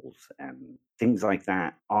labels and things like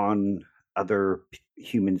that on other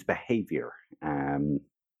humans' behavior. And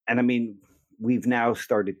I mean, we've now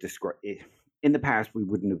started in the past, we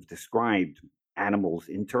wouldn't have described animals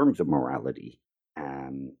in terms of morality.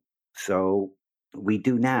 So we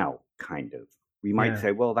do now, kind of. We might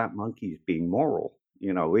say, well, that monkey's being moral.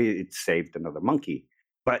 It saved another monkey.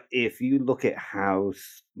 But if you look at how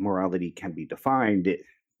morality can be defined,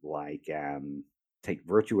 take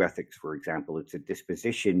virtue ethics, for example. It's a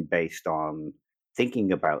disposition based on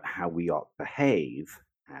thinking about how we ought to behave.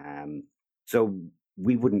 So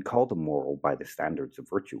we wouldn't call them moral by the standards of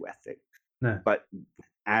virtue ethics. No. But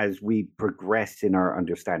as we progress in our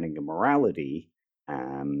understanding of morality,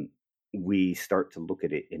 um, we start to look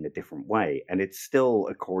at it in a different way. And it's still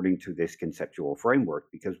according to this conceptual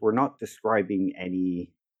framework because we're not describing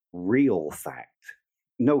any real fact,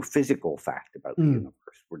 no physical fact about the universe.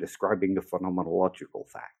 We're describing a phenomenological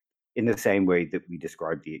fact in the same way that we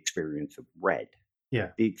describe the experience of red. Yeah.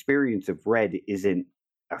 The experience of red isn't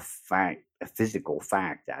a fact, a physical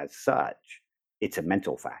fact as such. It's a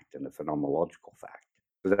mental fact and a phenomenological fact.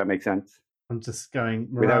 Does that make sense? I'm just going.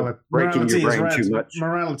 Without breaking your brain too much.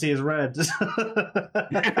 Morality is red.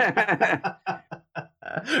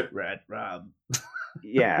 Red rum.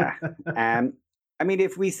 Yeah. I mean,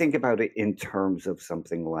 if we think about it in terms of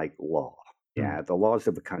something like law, the laws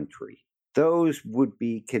of a country, those would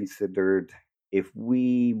be considered, if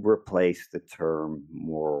we replace the term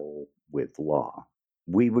moral with law,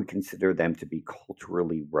 we would consider them to be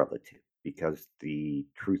culturally relative because the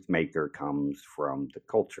truth maker comes from the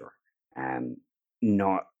culture and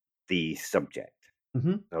not the subject.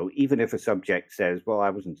 Mm-hmm. So even if a subject says, well, I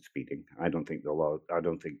wasn't speeding, I don't think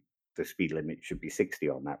the speed limit should be 60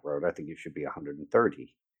 on that road. I think it should be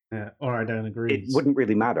 130. Yeah, or I don't agree. It wouldn't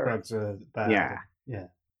really matter. Drugs are bad. Yeah.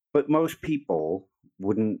 But most people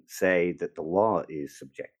wouldn't say that the law is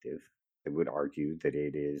subjective. They would argue that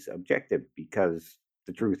it is objective because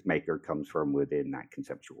the truth maker comes from within that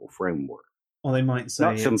conceptual framework. Or they might say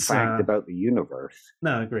not some fact about the universe.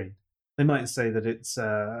 No, agreed. They might say that it's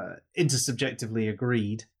intersubjectively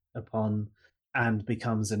agreed upon and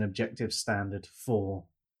becomes an objective standard for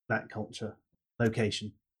that culture,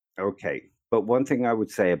 location. Okay. But one thing I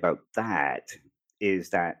would say about that is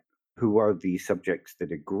that who are the subjects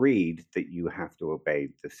that agreed that you have to obey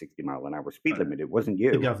the 60-mile-an-hour speed limit? It wasn't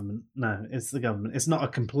you. The government. No, it's the government. It's not a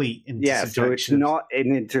complete intersubjective. Yeah, so it's not an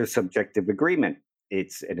intersubjective agreement.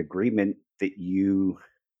 It's an agreement that you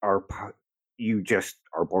just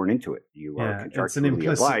are born into it. You are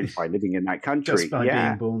contractually obliged by living in that country. Just by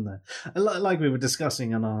being born there. Like we were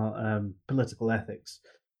discussing on our political ethics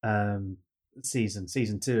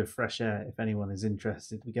season 2 of Fresh Air. If anyone is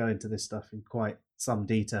interested, we go into this stuff in quite some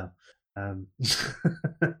detail.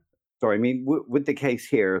 So, I mean, with the case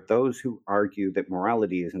here, those who argue that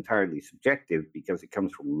morality is entirely subjective because it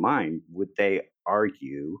comes from the mind, would they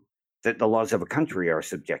argue that the laws of a country are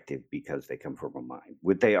subjective because they come from a mind?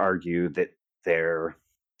 Would they argue that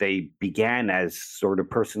they began as sort of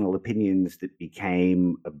personal opinions that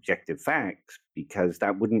became objective facts? Because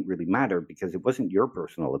that wouldn't really matter because it wasn't your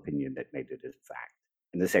personal opinion that made it a fact.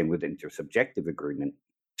 And the same with intersubjective agreement.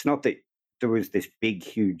 It's not that there was this big,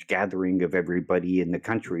 huge gathering of everybody in the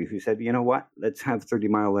country who said, you know what, let's have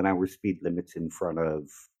 30-mile-an-hour speed limits in front of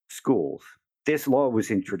schools. This law was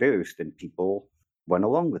introduced and people went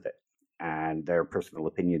along with it. And their personal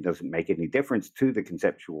opinion doesn't make any difference to the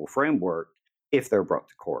conceptual framework if they're brought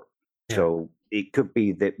to court. Yeah. So it could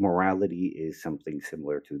be that morality is something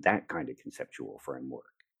similar to that kind of conceptual framework.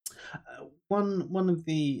 One of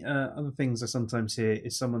the other things I sometimes hear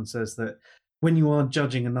is someone says that when you are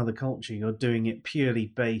judging another culture, you're doing it purely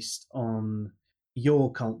based on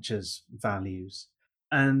your culture's values.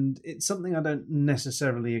 And it's something I don't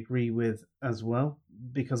necessarily agree with as well,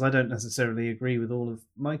 because I don't necessarily agree with all of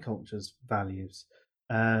my culture's values.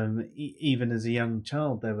 Even as a young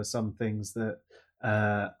child, there were some things that,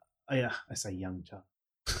 I say young child,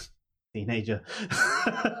 teenager,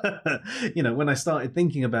 when I started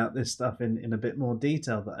thinking about this stuff in a bit more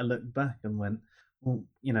detail, that I looked back and went, well,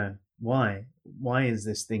 why? Why is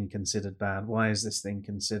this thing considered bad? Why is this thing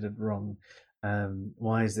considered wrong?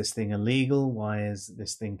 Why is this thing illegal? Why is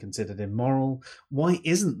this thing considered immoral? Why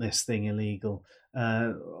isn't this thing illegal?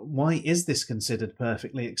 Why is this considered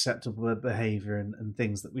perfectly acceptable behavior and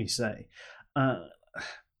things that we say?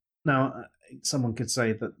 Now, someone could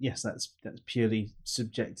say that yes, that's purely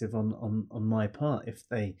subjective on my part if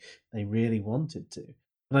they really wanted to,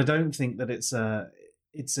 but I don't think that it's a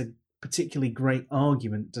particularly great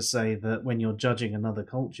argument to say that when you're judging another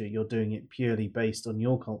culture, you're doing it purely based on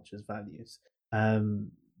your culture's values.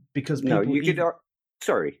 Because people,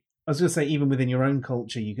 sorry, I was going to say, even within your own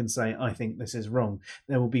culture, you can say, I think this is wrong.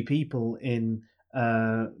 There will be people in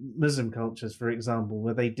Muslim cultures, for example,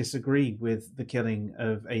 where they disagree with the killing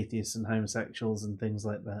of atheists and homosexuals and things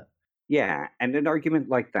like that. Yeah, and an argument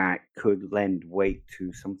like that could lend weight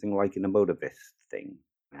to something like an emotivist thing,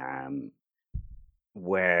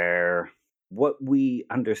 where what we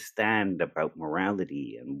understand about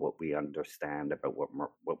morality and what we understand about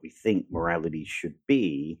what we think morality should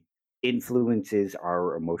be influences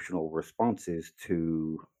our emotional responses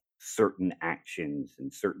to certain actions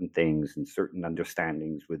and certain things and certain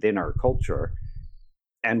understandings within our culture,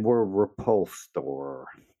 and we're repulsed or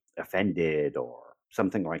offended or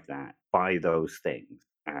something like that, by those things.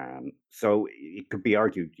 So it could be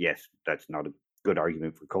argued, yes, that's not a good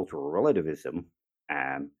argument for cultural relativism,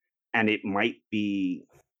 and it might be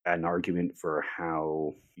an argument for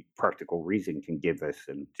how practical reason can give us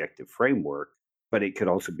an objective framework. But it could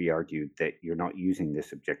also be argued that you're not using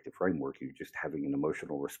this objective framework, you're just having an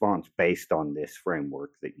emotional response based on this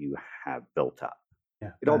framework that you have built up. Yeah,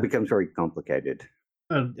 It all becomes very complicated.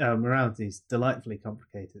 Morality is delightfully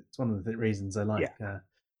complicated. It's one of the reasons I like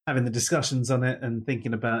having the discussions on it and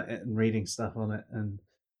thinking about it and reading stuff on it and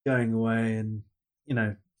going away and,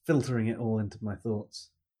 filtering it all into my thoughts.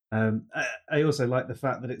 I also like the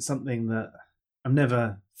fact that it's something that I've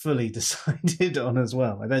never fully decided on as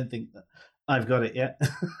well. I don't think that I've got it yet.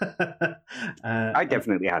 I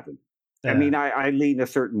definitely haven't. I mean, I lean a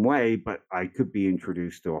certain way, but I could be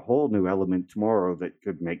introduced to a whole new element tomorrow that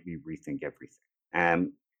could make me rethink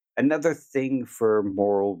everything. Another thing for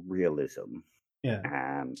moral realism,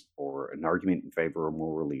 or an argument in favor of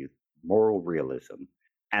moral realism,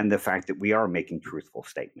 and the fact that we are making truthful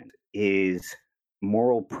statements, is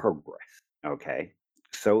moral progress. Okay?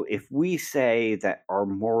 So if we say that our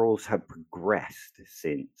morals have progressed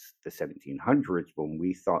since the 1700s when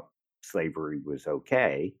we thought slavery was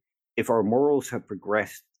okay, if our morals have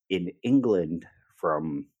progressed in England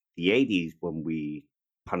from the 80s when we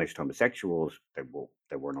punished homosexuals, they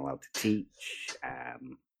weren't allowed to teach,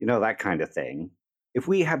 that kind of thing. If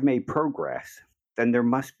we have made progress, then there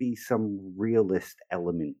must be some realist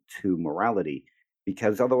element to morality,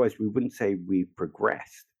 because otherwise we wouldn't say we've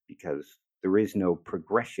progressed, because there is no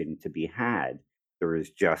progression to be had. There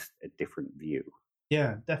is just a different view.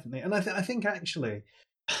 Yeah, definitely. And I think actually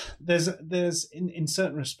there's in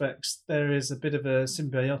certain respects, there is a bit of a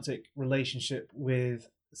symbiotic relationship with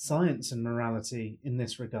science and morality in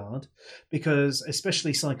this regard, because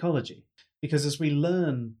especially psychology, because as we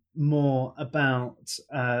learn more about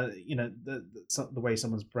the way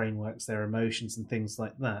someone's brain works, their emotions and things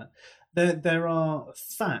like that, there are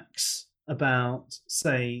facts about,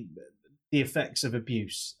 say, the effects of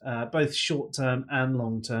abuse, both short-term and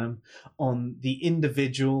long-term, on the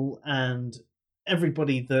individual and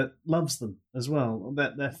everybody that loves them as well,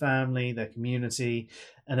 their family, their community,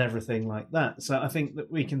 and everything like that. So I think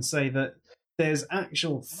that we can say that there's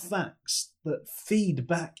actual facts that feed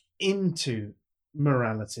back into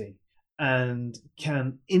morality and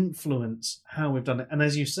can influence how we've done it. And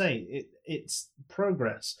as you say, it's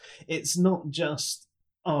progress. It's not just,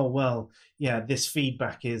 oh, well, yeah, this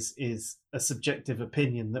feedback is a subjective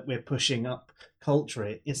opinion that we're pushing up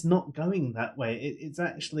culture. It's not going that way. It's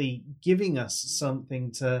actually giving us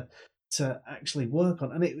something to actually work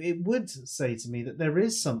on. And it would say to me that there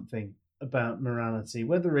is something about morality,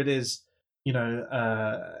 whether it is,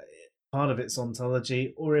 part of its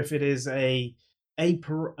ontology, or if it is a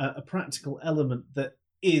practical element that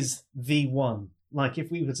is the one. Like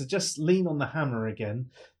if we were to just lean on the hammer again,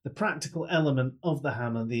 the practical element of the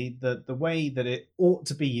hammer, the way that it ought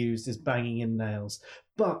to be used is banging in nails.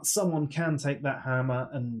 But someone can take that hammer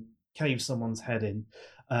and cave someone's head in,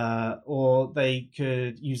 or they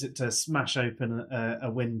could use it to smash open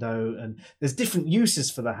a window. And there's different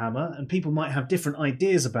uses for the hammer, and people might have different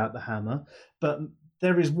ideas about the hammer, but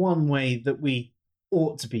there is one way that we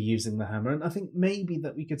ought to be using the hammer. And I think maybe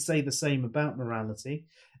that we could say the same about morality,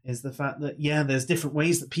 is the fact that, there's different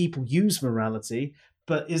ways that people use morality,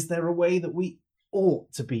 but is there a way that we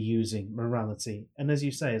ought to be using morality? And as you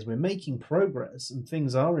say, as we're making progress and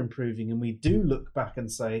things are improving, and we do look back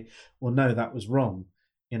and say, well, no, that was wrong.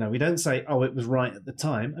 We don't say, oh, it was right at the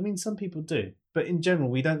time. I mean, some people do, but in general,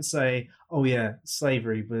 we don't say, oh yeah,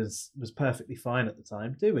 slavery was perfectly fine at the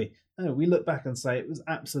time, do we? No, we look back and say it was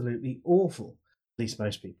absolutely awful. At least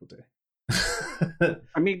most people do.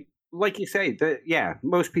 I mean, like you say,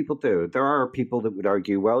 most people do. There are people that would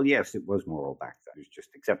argue, well, yes, it was moral back then. It was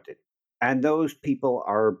just accepted. And those people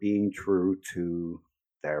are being true to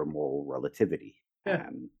their moral relativity. Yeah.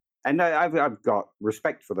 And I've got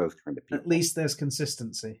respect for those kind of people. At least there's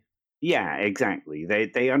consistency. Yeah, exactly.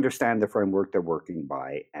 They understand the framework they're working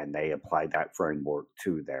by, and they apply that framework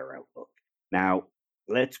to their outlook. Now,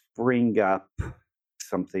 let's bring up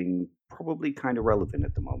something probably kind of relevant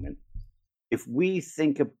at the moment. If we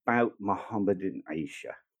think about Muhammad and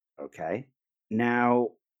Aisha, okay? Now,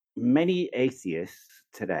 many atheists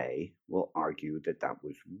today will argue that that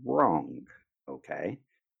was wrong, okay?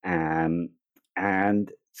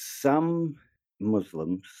 And some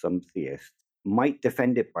Muslims, some theists, might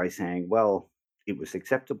defend it by saying, well, it was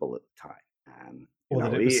acceptable at the time. Or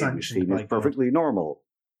that it was sanctioned by God. Perfectly normal.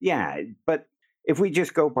 Yeah, but if we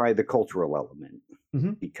just go by the cultural element,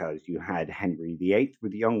 because you had Henry VIII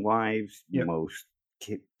with young wives, most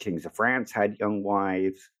kings of France had young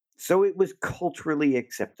wives. So it was culturally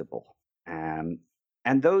acceptable.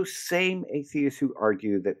 And those same atheists who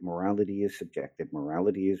argue that morality is subjective,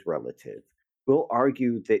 morality is relative, will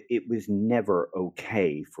argue that it was never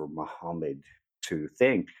okay for Muhammad to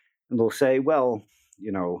think. And they'll say, well,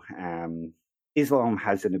 Islam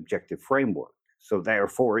has an objective framework, so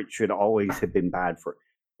therefore it should always have been bad for.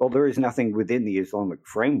 Well, there is nothing within the Islamic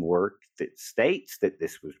framework that states that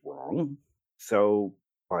this was wrong. So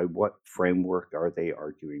by what framework are they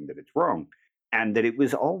arguing that it's wrong? And that it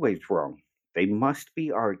was always wrong. They must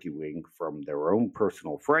be arguing from their own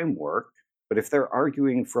personal framework. But if they're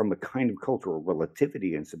arguing from a kind of cultural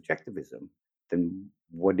relativity and subjectivism, then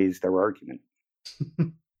what is their argument?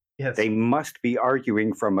 Yes. They must be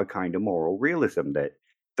arguing from a kind of moral realism that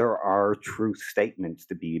there are truth statements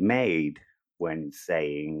to be made when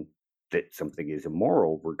saying that something is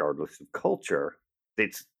immoral, regardless of culture,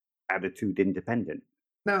 that's attitude independent.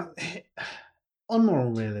 Now, on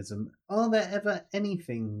moral realism, are there ever any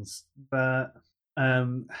things that,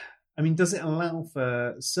 does it allow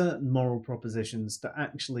for certain moral propositions to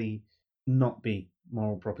actually not be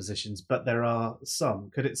moral propositions, but there are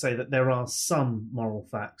some? Could it say that there are some moral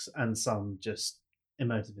facts and some just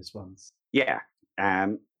emotivist ones? Yeah.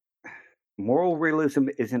 Moral realism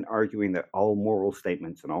isn't arguing that all moral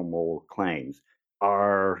statements and all moral claims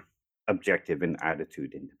are objective and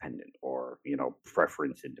attitude independent, or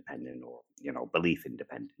preference independent, or belief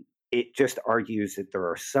independent. It just argues that there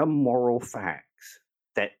are some moral facts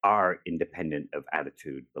that are independent of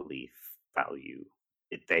attitude, belief, value.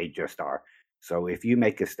 They just are. So if you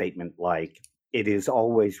make a statement like, it is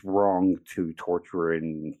always wrong to torture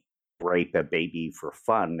and rape a baby for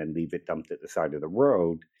fun and leave it dumped at the side of the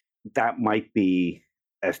road, that might be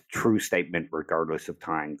a true statement regardless of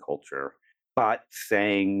time, culture. But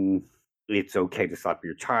saying it's okay to slap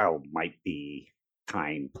your child might be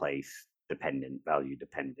time, place dependent, value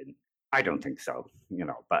dependent. I don't think so,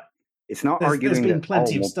 but it's not arguing. There's been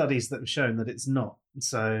plenty of studies that have shown that it's not.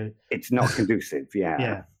 So it's not conducive.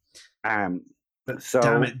 Yeah. Yeah. But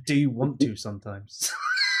damn it, do you want to sometimes?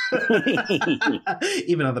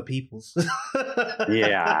 Even other people's.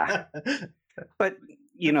 Yeah. But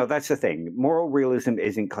that's the thing. Moral realism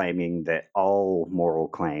isn't claiming that all moral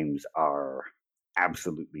claims are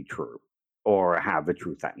absolutely true or have a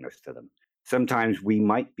truthiness to them. Sometimes we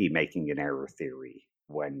might be making an error theory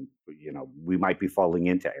when, we might be falling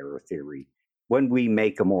into error theory. When we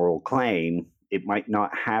make a moral claim, it might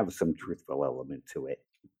not have some truthful element to it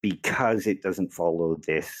because it doesn't follow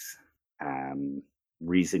this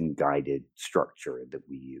reason-guided structure that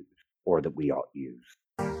we use or that we ought use.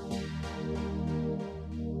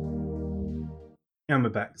 I'm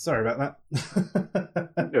back. Sorry about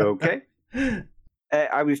that. Okay.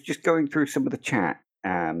 I was just going through some of the chat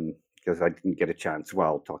because I didn't get a chance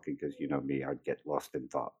while talking because, me, I'd get lost in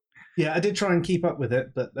thought. Yeah, I did try and keep up with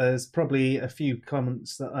it, but there's probably a few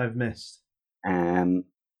comments that I've missed.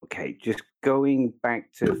 Okay, just going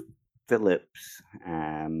back to Phillips.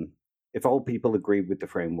 If all people agree with the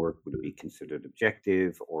framework, would it be considered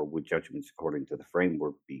objective, or would judgments according to the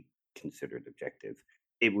framework be considered objective?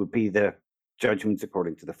 It would be the judgments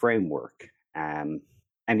according to the framework. And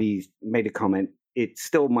he's made a comment, it's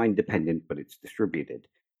still mind dependent, but it's distributed.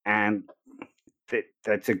 And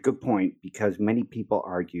that's a good point, because many people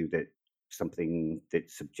argue that something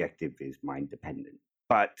that's subjective is mind dependent.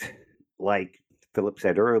 But like Philip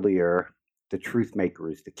said earlier, the truth maker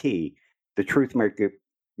is the key. The truth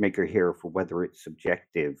maker here for whether it's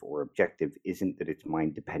subjective or objective isn't that it's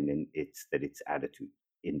mind dependent, it's that it's attitude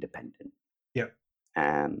independent. Yep.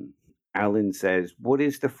 Alan says, what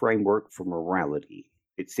is the framework for morality?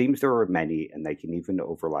 It seems there are many, and they can even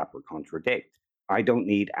overlap or contradict. I don't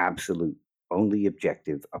need absolute, only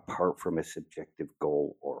objective, apart from a subjective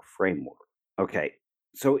goal or framework. Okay,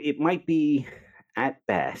 so it might be, at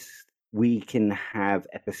best, we can have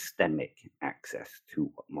epistemic access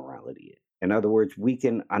to what morality is. In other words, we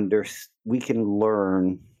can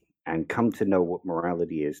learn and come to know what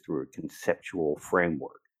morality is through a conceptual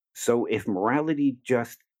framework. So if morality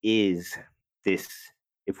just is this,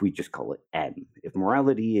 if we just call it M, if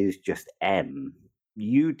morality is just M,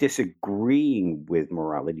 you disagreeing with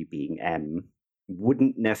morality being M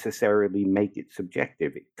wouldn't necessarily make it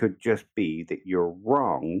subjective. It could just be that you're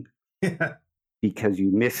wrong because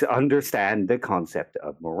you misunderstand the concept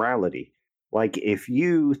of morality. Like if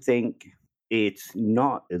you think it's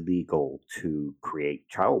not illegal to create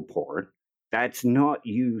child porn, that's not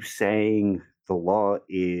you saying the law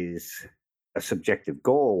is a subjective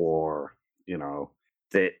goal, or,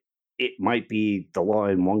 that it might be the law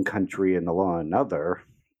in one country and the law in another.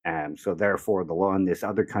 And so therefore the law in this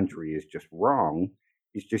other country is just wrong.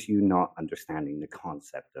 It's just you not understanding the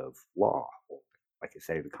concept of law, or like I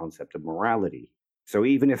say, the concept of morality. So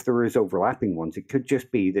even if there is overlapping ones, it could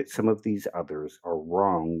just be that some of these others are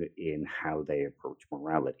wrong in how they approach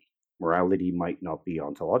morality. Morality might not be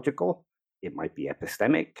ontological, it might be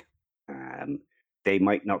epistemic. Um, they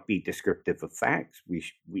might not be descriptive of facts.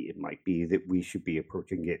 It might be that we should be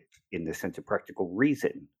approaching it in the sense of practical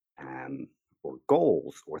reason, or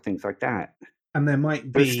goals, or things like that. And there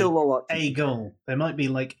might There's be still a lot to a do goal. There might be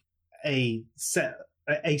like a set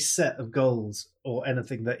of goals or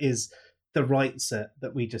anything that is the right set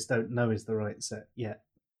that we just don't know is the right set yet.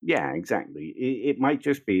 Yeah, exactly. It might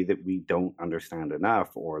just be that we don't understand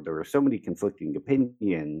enough, or there are so many conflicting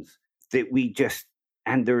opinions that we just,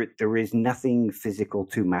 and there is nothing physical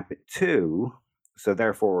to map it to. So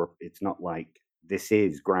therefore, it's not like this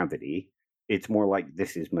is gravity. It's more like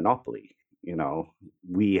this is Monopoly. You know,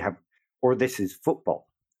 we have, or this is football.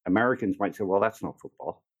 Americans might say, well, that's not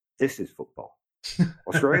football. This is football.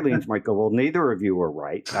 Australians might go, well, neither of you are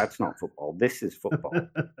right. That's not football. This is football.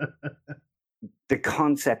 The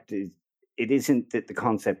concept is, it isn't that the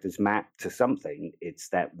concept is mapped to something, it's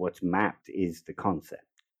that what's mapped is the concept.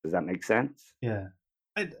 Does that make sense? Yeah.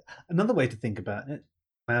 Another way to think about it,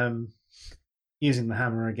 using the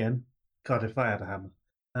hammer again. God, if I had a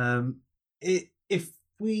hammer. If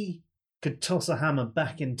we could toss a hammer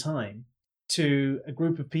back in time to a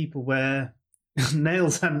group of people where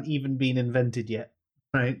nails hadn't even been invented yet,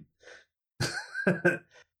 right?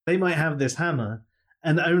 They might have this hammer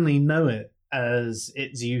and only know it as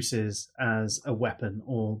its uses as a weapon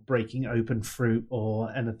or breaking open fruit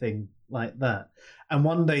or anything like that. And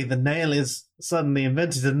one day the nail is suddenly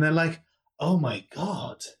invented and they're like, oh my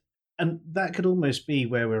God. And that could almost be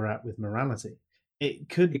where we're at with morality. It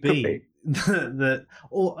could be that,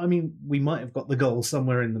 or I mean, we might have got the goal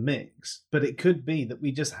somewhere in the mix, but it could be that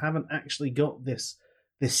we just haven't actually got this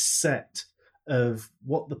set of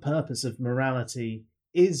what the purpose of morality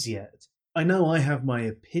is yet. I know I have my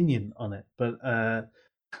opinion on it, but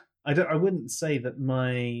I wouldn't say that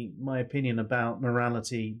my opinion about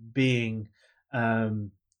morality being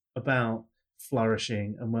about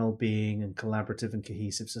flourishing and well-being and collaborative and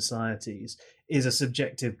cohesive societies is a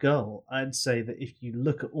subjective goal. I'd say that if you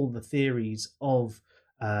look at all the theories of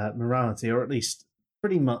morality, or at least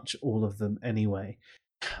pretty much all of them anyway,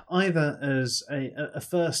 either as a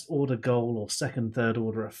first order goal or second, third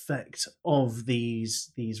order effect of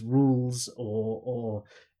these rules or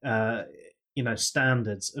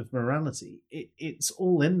standards of morality, it's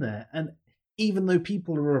all in there. And even though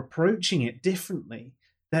people are approaching it differently,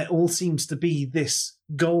 there all seems to be this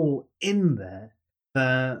goal in there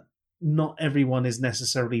that not everyone is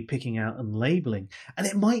necessarily picking out and labeling. And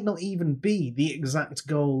it might not even be the exact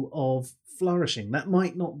goal of flourishing. That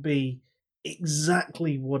might not be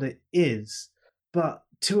exactly what it is, but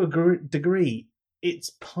to a degree, it's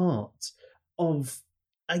part of,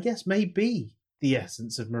 I guess, maybe the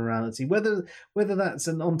essence of morality. Whether that's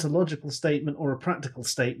an ontological statement or a practical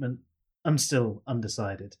statement, I'm still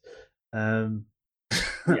undecided.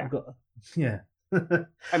 Yeah. Yeah.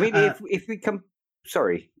 I mean, if we come,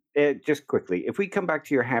 sorry, just quickly, if we come back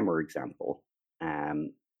to your hammer example,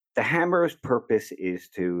 the hammer's purpose is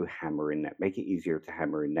to hammer in, make it easier to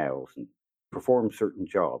hammer in nails and perform certain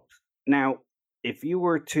jobs. Now, if you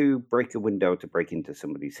were to break a window to break into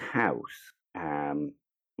somebody's house,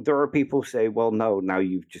 there are people who say, well, no, now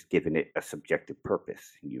you've just given it a subjective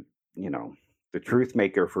purpose. You know, the truth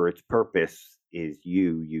maker for its purpose is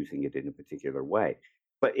you using it in a particular way.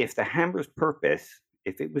 But if the hammer's purpose,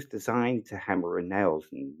 if it was designed to hammer in nails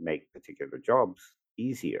and make particular jobs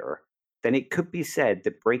easier, then it could be said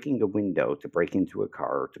that breaking a window to break into a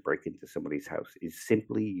car or to break into somebody's house is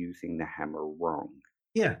simply using the hammer wrong.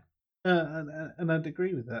 Yeah, and I'd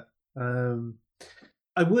agree with that.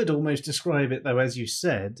 I would almost describe it, though, as you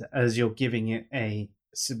said, as you're giving it a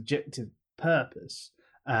subjective purpose.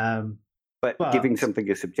 But giving something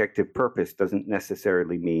a subjective purpose doesn't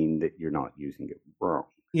necessarily mean that you're not using it wrong.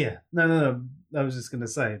 Yeah, no. I was just going to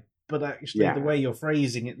say, but actually, the way you're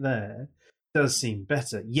phrasing it there does seem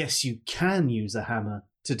better. Yes, you can use a hammer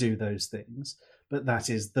to do those things, but that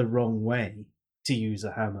is the wrong way to use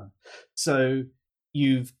a hammer. So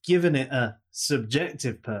you've given it a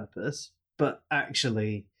subjective purpose, but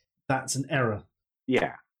actually, that's an error.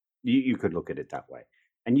 Yeah, you could look at it that way.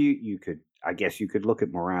 And you could, I guess you could look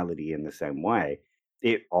at morality in the same way.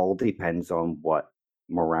 It all depends on what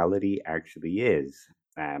morality actually is.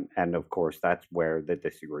 And of course, that's where the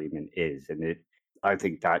disagreement is. And I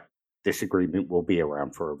think that disagreement will be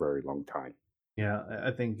around for a very long time. Yeah,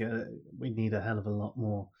 I think we need a hell of a lot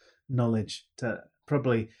more knowledge to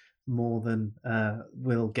probably more than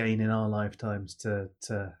we'll gain in our lifetimes to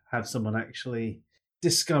have someone actually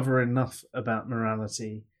discover enough about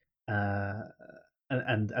morality uh,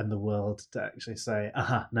 and the world to actually say,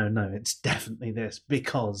 aha, no, it's definitely this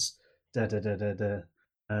because da da da da da.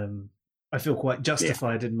 I feel quite Yeah.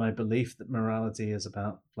 justified in my belief that morality is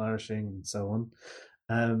about flourishing and so on.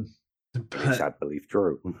 Is But that belief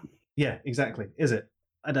true? yeah, exactly. Is it?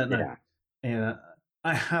 I don't know. Yeah. Yeah,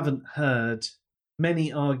 I haven't heard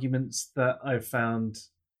many arguments that I've found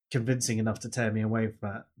convincing enough to tear me away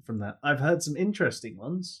from that. I've heard some interesting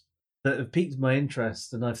ones that have piqued my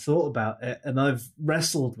interest, and I've thought about it, and I've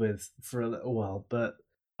wrestled with for a little while, but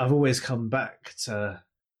I've always come back to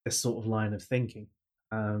this sort of line of thinking.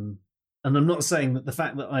 And I'm not saying that the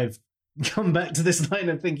fact that I've come back to this line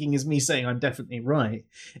of thinking is me saying I'm definitely right.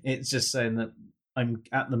 It's just saying that I'm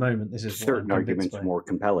at the moment. This is what I'm Certain convinced arguments by. are more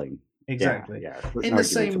compelling. Exactly. Yeah. Certain In the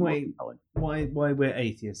arguments same are more way, compelling. why we're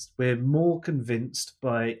atheists. We're more convinced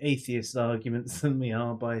by atheist arguments than we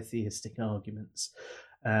are by theistic arguments.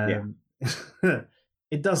 Yeah.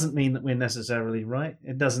 It doesn't mean that we're necessarily right.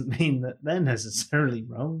 It doesn't mean that they're necessarily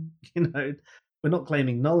wrong. We're not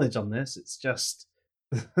claiming knowledge on this. It's just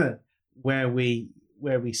where we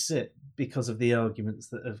sit because of the arguments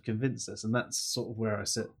that have convinced us, and that's sort of where I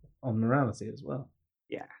sit on morality as well.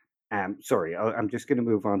 Yeah. Sorry, I'm just going to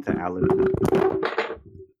move on to Alan.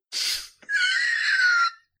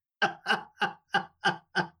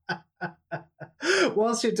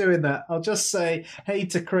 Whilst you're doing that, I'll just say hey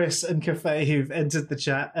to Chris and Cafe who've entered the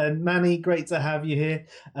chat. And Manny, great to have you here.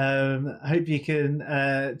 I hope you can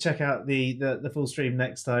check out the full stream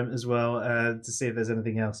next time as well to see if there's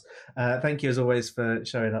anything else. Thank you as always for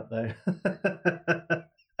showing up, though.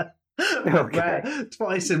 Okay.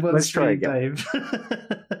 Twice in one Let's try stream, Dave.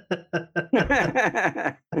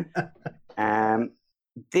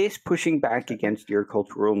 This pushing back against your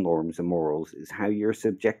cultural norms and morals is how your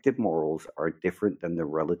subjective morals are different than the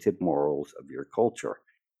relative morals of your culture,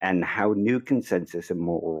 and how new consensus and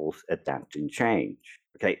morals adapt and change.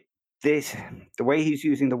 Okay, the way he's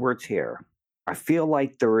using the words here, I feel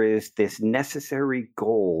like there is this necessary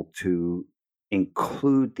goal to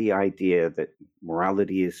include the idea that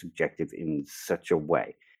morality is subjective in such a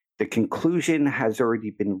way. The conclusion has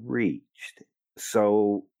already been reached.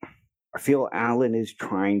 So I feel Alan is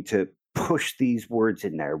trying to push these words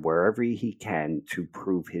in there wherever he can to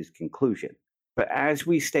prove his conclusion. But as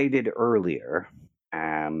we stated earlier,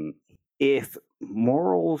 if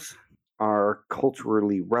morals are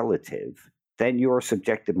culturally relative, then your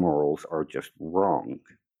subjective morals are just wrong.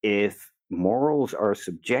 If morals are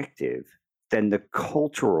subjective, then the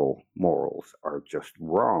cultural morals are just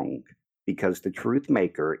wrong, because the truth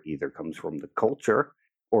maker either comes from the culture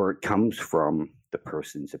or it comes from the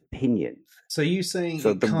person's opinions. So you saying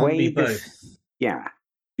it can't be both? Yeah,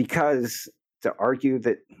 because to argue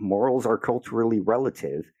that morals are culturally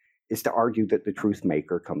relative is to argue that the truth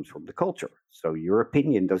maker comes from the culture. So your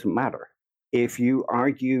opinion doesn't matter. If you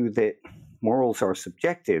argue that morals are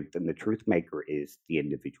subjective, then the truth maker is the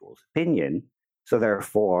individual's opinion. So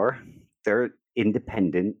therefore, they're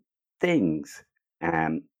independent things.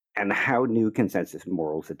 And how new consensus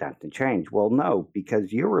morals adapt and change? Well, no,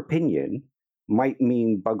 because your opinion might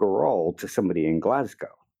mean bugger all to somebody in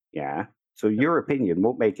Glasgow. Yeah. So your opinion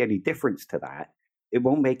won't make any difference to that. It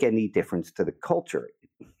won't make any difference to the culture.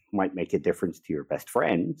 It might make a difference to your best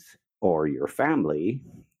friends or your family,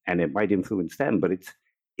 and it might influence them, but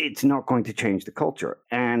it's not going to change the culture.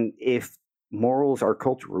 And if morals are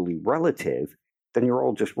culturally relative, then you're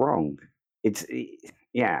all just wrong.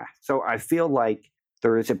 Yeah. So I feel like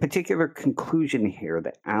there is a particular conclusion here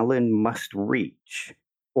that Alan must reach,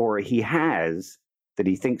 or he has, that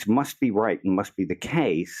he thinks must be right and must be the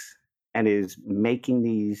case, and is making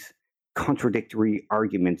these contradictory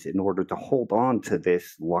arguments in order to hold on to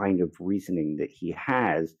this line of reasoning that he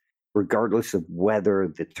has, regardless of whether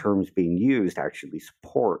the terms being used actually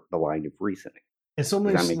support the line of reasoning. It's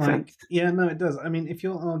almost Does that make sense? Yeah, no, it does. I mean, if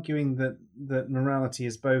you're arguing that morality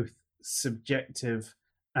is both subjective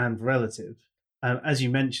and relative, as you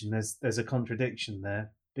mentioned, there's a contradiction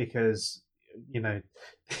there because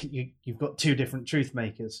you've got two different truth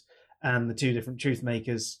makers, and the two different truth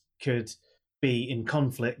makers could be in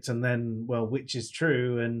conflict, and then which is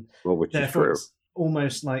true, and which is true. It's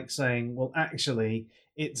almost like saying, well, actually,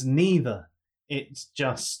 it's neither. It's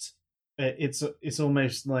just it's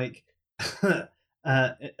almost like an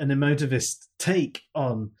emotivist take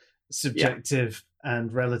on subjective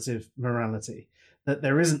and relative morality. That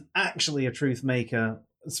there isn't actually a truth maker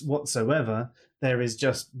whatsoever. There is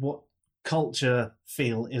just what culture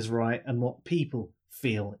feel is right and what people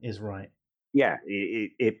feel is right. Yeah,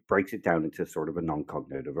 it breaks it down into sort of a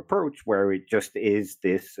non-cognitive approach where it just is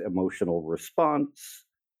this emotional response,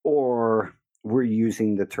 or we're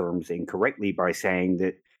using the terms incorrectly by saying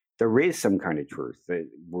that there is some kind of truth, that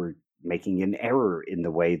we're making an error in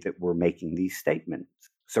the way that we're making these statements.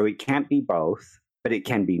 So it can't be both, but it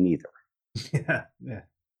can be neither. Yeah, yeah.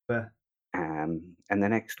 But And the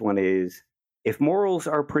next one is, if morals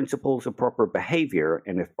are principles of proper behavior,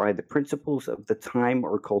 and if by the principles of the time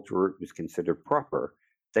or culture it was considered proper,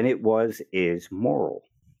 then it is moral.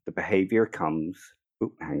 The behavior comes.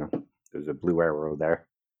 Hang on. There's a blue arrow there.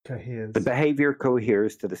 coheres. The behavior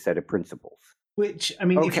coheres to the set of principles. Which, I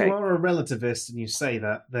mean, if Okay. you are a relativist and you say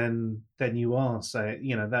that, then you are saying,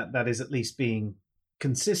 that is at least being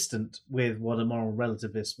consistent with what a moral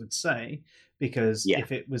relativist would say, because Yeah.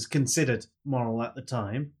 if it was considered moral at the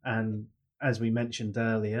time, and as we mentioned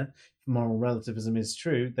earlier, if moral relativism is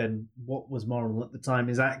true, then what was moral at the time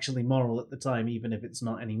is actually moral at the time, even if it's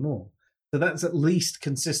not anymore. So that's at least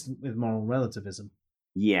consistent with moral relativism.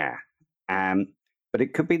 Yeah. But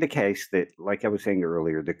it could be the case that, like I was saying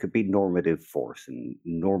earlier, there could be normative force and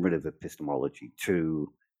normative epistemology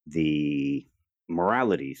to the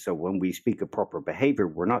morality. So when we speak of proper behavior,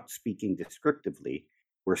 we're not speaking descriptively,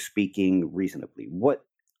 we're speaking reasonably. What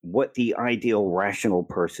the ideal rational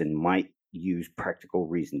person might use practical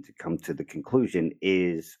reason to come to the conclusion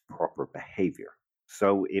is proper behavior.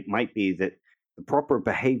 So it might be that the proper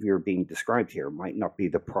behavior being described here might not be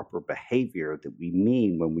the proper behavior that we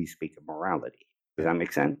mean when we speak of morality. Does that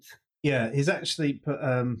make sense? Yeah, he's actually put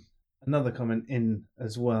another comment in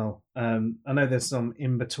as well. I know there's some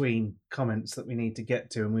in between comments that we need to get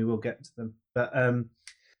to, and we will get to them. But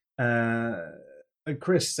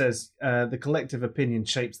Chris says the collective opinion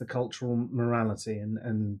shapes the cultural morality,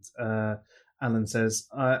 and Alan says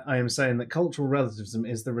I am saying that cultural relativism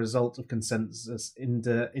is the result of consensus in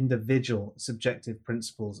the individual subjective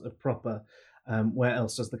principles of proper. Where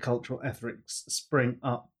else does the cultural ethics spring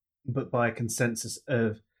up but by a consensus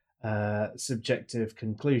of subjective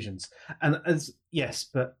conclusions? And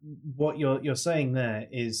but what you're saying there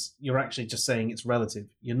is you're actually just saying it's relative.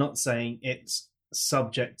 You're not saying it's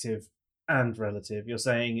subjective and relative. You're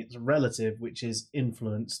saying it's relative, which is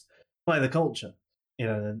influenced by the culture.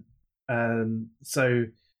 So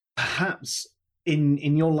perhaps in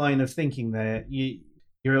your line of thinking there,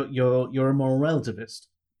 you're a moral relativist.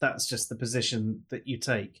 That's just the position that you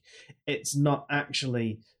take. It's not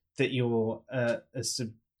actually that you're a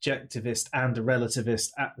subjectivist and a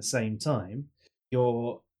relativist at the same time.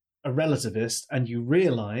 You're a relativist and you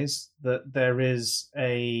realize that there is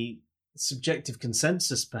a subjective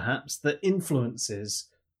consensus perhaps that influences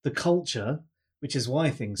the culture, which is why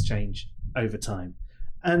things change over time.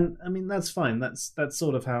 And I mean, that's fine. That's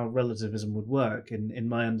sort of how relativism would work in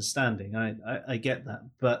my understanding. I get that.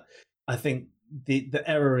 But I think the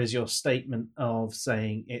error is your statement of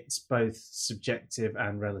saying it's both subjective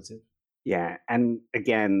and relative. Yeah. And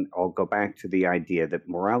again, I'll go back to the idea that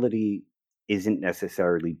morality isn't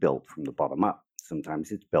necessarily built from the bottom up.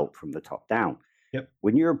 Sometimes it's built from the top down. Yep.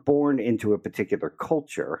 When you're born into a particular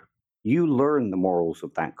culture, you learn the morals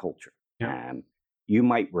of that culture. Yep. You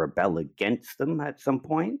might rebel against them at some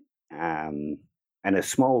point. And a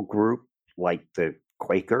small group like the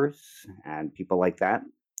Quakers and people like that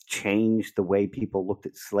changed the way people looked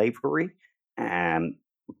at slavery.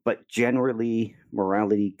 But generally,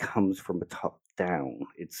 morality comes from the top down.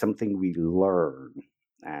 It's something we learn.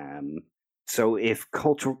 So if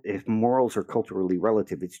morals are culturally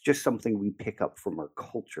relative, it's just something we pick up from our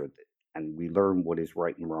culture, and we learn what is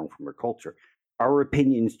right and wrong from our culture. Our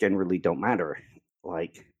opinions generally don't matter.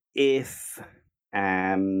 Like if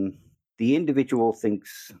the individual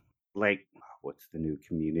thinks, like, what's the new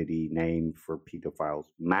community name for pedophiles?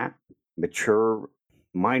 Mature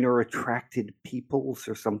minor attracted peoples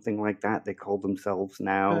or something like that they call themselves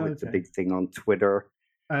now. Okay. It's a big thing on Twitter.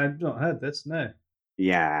 I've not heard this, no.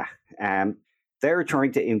 Yeah. They're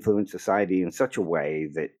trying to influence society in such a way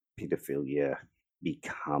that pedophilia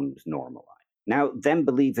becomes normalized. Now, them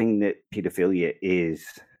believing that pedophilia is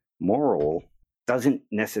moral doesn't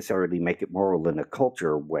necessarily make it moral in a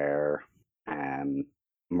culture where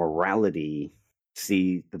morality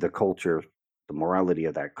sees the morality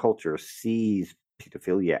of that culture sees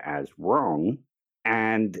pedophilia as wrong,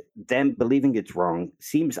 and them believing it's wrong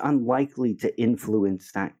seems unlikely to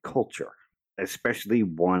influence that culture, especially a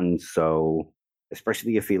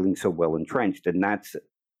feeling so well entrenched. And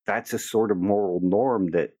that's a sort of moral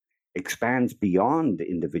norm that expands beyond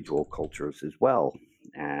individual cultures as well.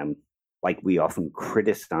 Like we often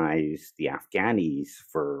criticize the Afghanis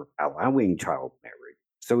for allowing child marriage.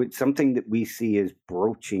 So it's something that we see as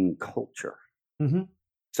broaching culture. Mm-hmm.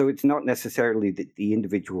 So it's not necessarily that the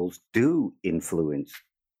individuals do influence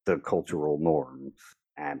the cultural norms,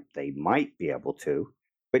 and they might be able to,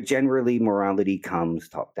 but generally morality comes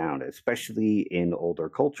top down, especially in older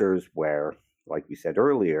cultures where, like we said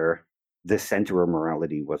earlier, the center of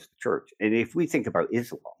morality was the church. And if we think about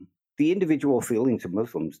Islam, the individual feelings of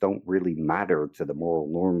Muslims don't really matter to the moral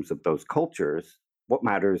norms of those cultures. What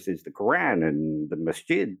matters is the Quran and the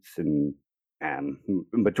masjids and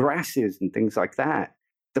madrasas and things like that.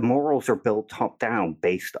 The morals are built top down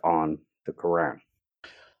based on the Quran.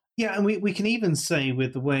 Yeah, and we can even say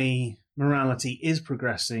with the way morality is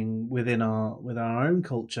progressing within our own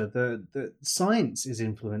culture, the science is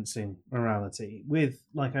influencing morality with,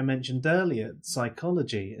 like I mentioned earlier,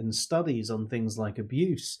 psychology and studies on things like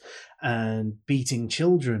abuse and beating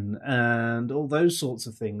children and all those sorts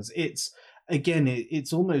of things. It's again,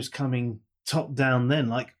 it's almost coming top down then,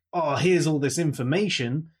 like, oh, here's all this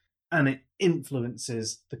information, and it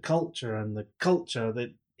influences the culture, and the culture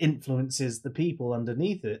that influences the people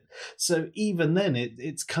underneath it. So even then,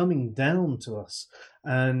 it's coming down to us,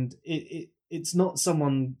 and it's not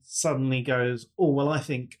someone suddenly goes, "Oh, well, I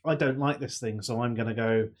think I don't like this thing, so I'm going to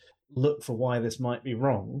go look for why this might be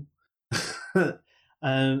wrong." Yeah,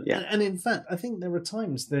 and in fact, I think there are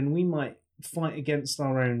times then we might fight against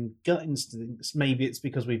our own gut instincts. Maybe it's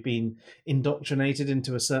because we've been indoctrinated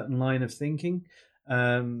into a certain line of thinking.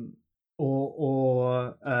 Um,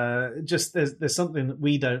 or just there's something that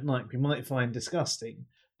we don't like, we might find disgusting,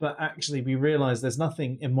 but actually we realize there's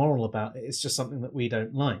nothing immoral about it. It's just something that we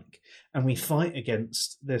don't like, and we fight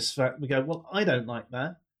against this fact. We go, well, I don't like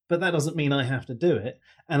that, but that doesn't mean I have to do it.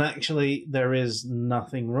 And actually, there is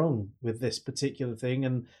nothing wrong with this particular thing,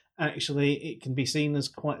 and actually, it can be seen as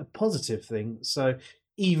quite a positive thing. So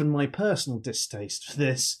even my personal distaste for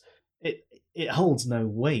this, it holds no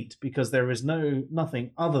weight because there is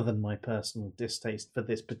nothing other than my personal distaste for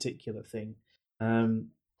this particular thing. Um,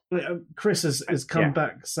 Chris has come yeah,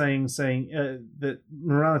 back saying that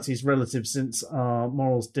morality is relative since our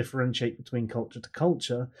morals differentiate between culture to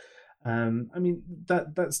culture. I mean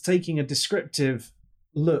that's taking a descriptive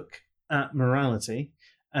look at morality,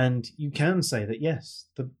 and you can say that yes,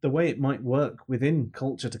 the way it might work within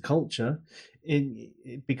culture to culture,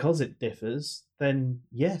 because it differs, then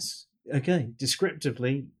yes, okay,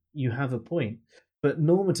 descriptively, you have a point, but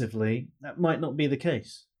normatively, that might not be the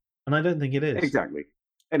case. And I don't think it is. exactly.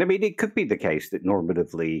 And I mean, it could be the case that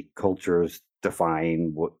normatively cultures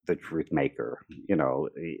define what the truth maker.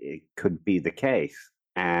 It could be the case.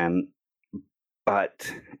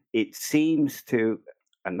 But it seems to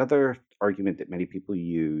another argument that many people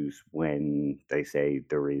use when they say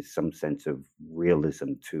there is some sense of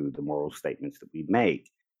realism to the moral statements that we make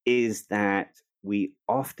is that we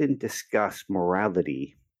often discuss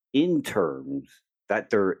morality in terms that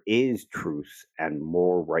there is truth and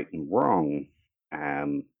more right and wrong.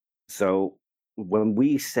 So when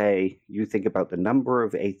we say, you think about the number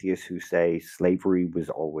of atheists who say slavery was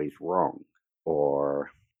always wrong, or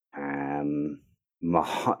um,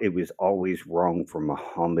 it was always wrong for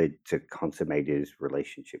Muhammad to consummate his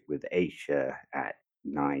relationship with Aisha at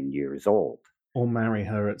 9 years old, Or marry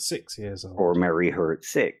her at 6 years or old. marry her at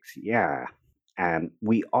six. Yeah.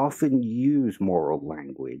 We often use moral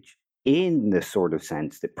language in the sort of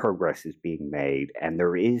sense that progress is being made and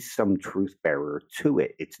there is some truth bearer to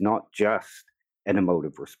it. It's not just an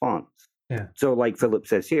emotive response. Yeah. So, like Philip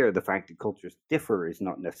says here, the fact that cultures differ is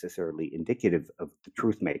not necessarily indicative of the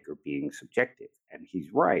truth maker being subjective. And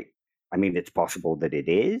he's right. I mean, it's possible that it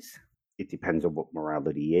is. It depends on what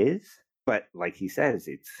morality is. But like he says,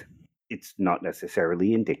 it's not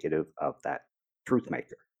necessarily indicative of that truth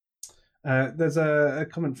maker. There's a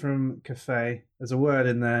comment from Cafe. There's a word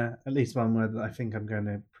in there, at least one word that I think I'm going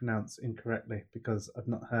to pronounce incorrectly because I've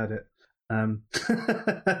not heard it.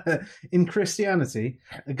 In Christianity,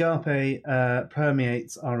 agape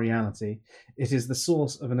permeates our reality. It is the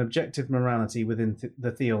source of an objective morality within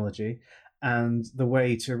the theology, and the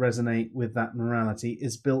way to resonate with that morality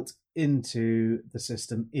is built into the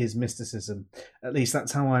system is mysticism. At least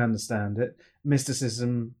that's how I understand it.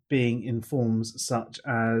 Mysticism being in forms such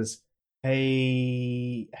as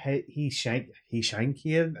he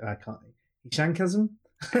shankian. I can't. Shankism.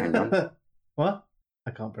 Hang on. What?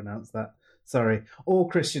 I can't pronounce that. Sorry. Or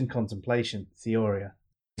Christian contemplation, theoria.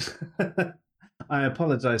 I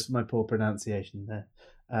apologize for my poor pronunciation there.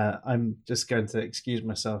 I'm just going to excuse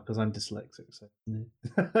myself because I'm dyslexic. So.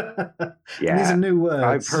 Yeah, and these are new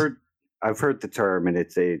words. I've heard the term, and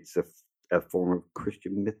it's a form of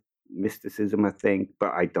Christian mysticism, I think,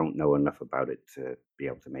 but I don't know enough about it to be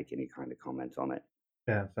able to make any kind of comment on it.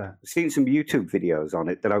 Yeah, fair. I've seen some YouTube videos on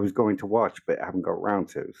it that I was going to watch, but haven't got around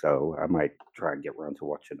to. So I might try and get around to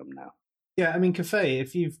watching them now. Yeah, I mean, Cafe,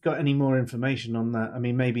 if you've got any more information on that, I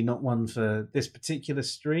mean, maybe not one for this particular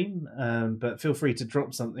stream, but feel free to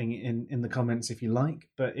drop something in the comments if you like.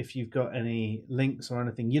 But if you've got any links or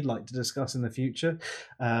anything you'd like to discuss in the future,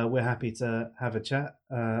 we're happy to have a chat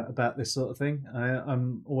about this sort of thing.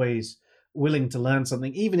 I'm always willing to learn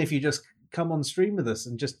something, even if you just come on stream with us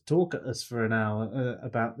and just talk at us for an hour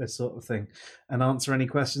about this sort of thing and answer any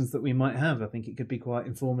questions that we might have. I think it could be quite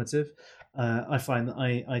informative. I find that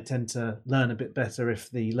I tend to learn a bit better if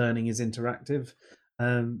the learning is interactive.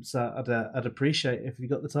 So I'd appreciate if you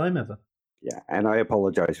got the time ever. Yeah, and I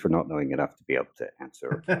apologize for not knowing enough to be able to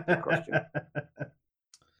answer the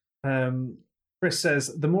question. Chris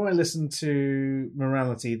says, the more I listen to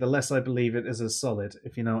morality, the less I believe it is as solid,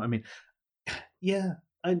 if you know what I mean. Yeah,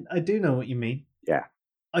 I do know what you mean. Yeah.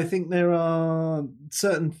 I think there are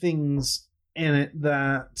certain things in it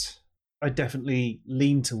that I definitely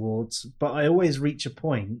lean towards, but I always reach a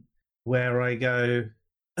point where I go,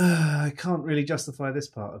 I can't really justify this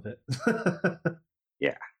part of it.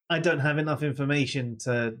 Yeah. I don't have enough information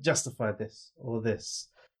to justify this or this.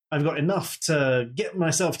 I've got enough to get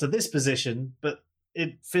myself to this position, but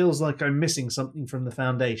it feels like I'm missing something from the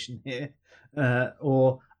foundation here.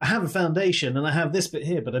 Or I have a foundation and I have this bit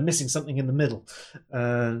here, but I'm missing something in the middle.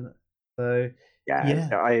 Yeah,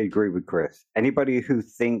 I agree with Chris. Anybody who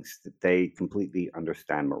thinks that they completely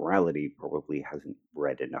understand morality probably hasn't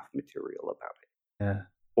read enough material about it. Yeah.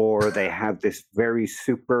 Or they have this very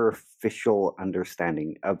superficial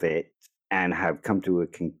understanding of it and have come to a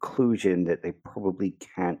conclusion that they probably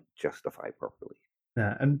can't justify properly.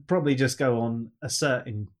 Yeah, and probably just go on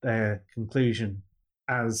asserting their conclusion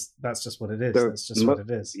as that's just what it is. That's just what it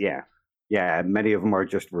is. Yeah. Yeah, many of them are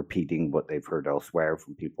just repeating what they've heard elsewhere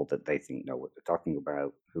from people that they think know what they're talking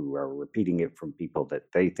about, who are repeating it from people that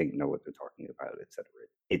they think know what they're talking about,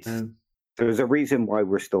 etc. There's a reason why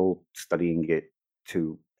we're still studying it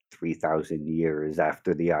to 3,000 years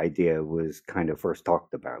after the idea was kind of first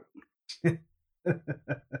talked about.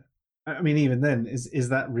 I mean, even then, is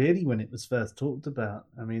that really when it was first talked about?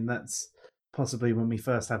 I mean, that's possibly when we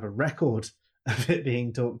first have a record of it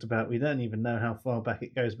being talked about. We don't even know how far back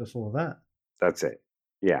it goes before that. That's it.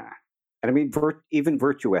 Yeah. And I mean, even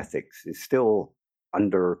virtue ethics is still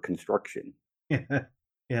under construction.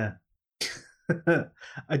 Yeah.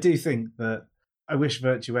 I do think that I wish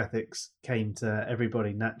virtue ethics came to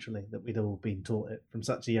everybody naturally, that we'd all been taught it from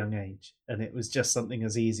such a young age, and it was just something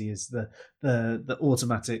as easy as the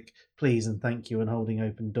automatic please and thank you and holding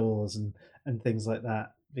open doors and things like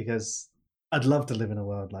that, because I'd love to live in a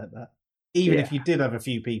world like that. Even if you did have a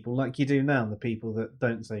few people like you do now, the people that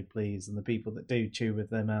don't say please and the people that do chew with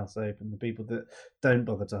their mouths open, the people that don't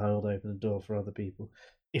bother to hold open a door for other people.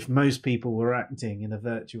 If most people were acting in a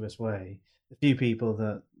virtuous way, the few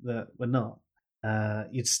people that were not,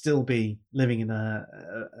 you'd still be living in a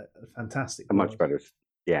fantastic world. Much better.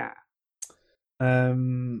 Yeah.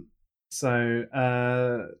 So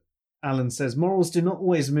Alan says, morals do not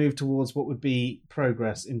always move towards what would be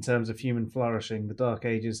progress in terms of human flourishing. The Dark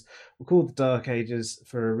Ages were called the Dark Ages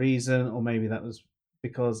for a reason, or maybe that was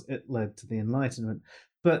because it led to the Enlightenment.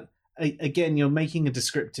 But again, you're making a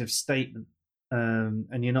descriptive statement,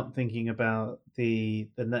 and you're not thinking about the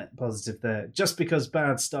net positive there. Just because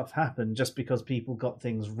bad stuff happened, just because people got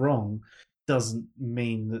things wrong, doesn't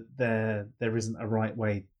mean that there isn't a right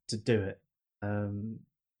way to do it.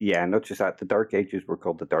 Yeah, not just that. The Dark Ages were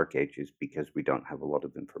called the Dark Ages because we don't have a lot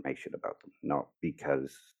of information about them, not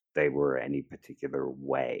because they were any particular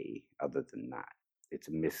way other than that. It's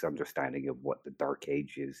a misunderstanding of what the Dark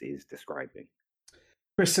Ages is describing.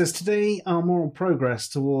 Chris says, today our moral progress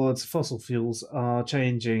towards fossil fuels are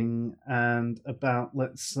changing, and about,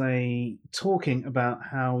 let's say, talking about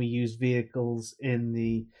how we use vehicles in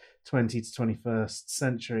the 20th to 21st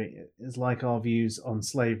century is like our views on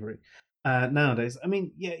slavery. Nowadays, I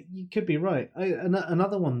mean, yeah, you could be right.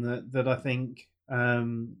 Another one that I think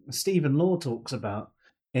Stephen Law talks about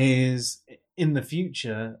is, in the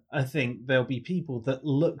future, I think there'll be people that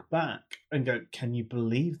look back and go, can you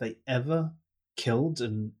believe they ever killed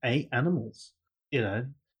and ate animals? You know,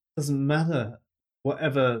 doesn't matter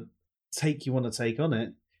whatever take you want to take on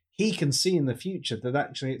it. He can see in the future that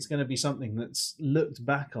actually it's going to be something that's looked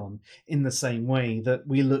back on in the same way that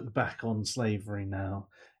we look back on slavery now.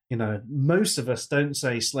 You know, most of us don't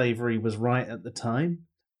say slavery was right at the time.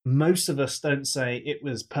 Most of us don't say it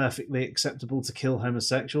was perfectly acceptable to kill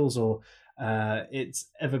homosexuals, or it's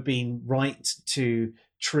ever been right to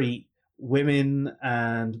treat women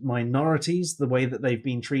and minorities, the way that they've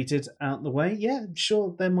been treated out the way, yeah,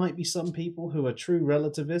 sure, there might be some people who are true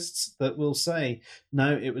relativists that will say,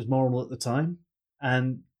 no, it was moral at the time.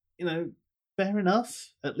 And, fair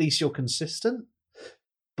enough. At least you're consistent.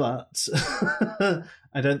 But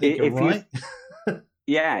I don't think you're If you right.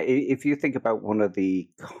 Yeah, if you think about one of the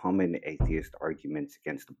common atheist arguments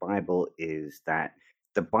against the Bible is that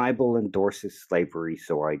the Bible endorses slavery,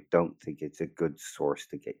 so I don't think it's a good source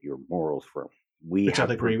to get your morals from. We Which I'd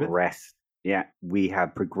have agree with. progressed. Yeah, we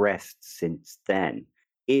have progressed since then.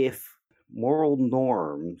 If moral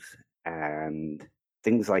norms and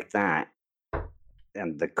things like that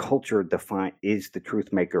and the culture is the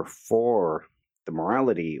truth maker for the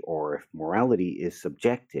morality, or if morality is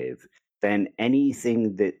subjective, then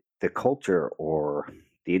anything that the culture or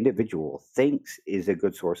the individual thinks is a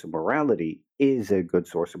good source of morality is a good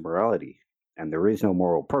source of morality. And there is no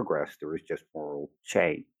moral progress, there is just moral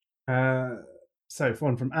change. So,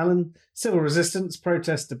 one from Alan: civil resistance,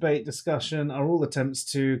 protest, debate, discussion are all attempts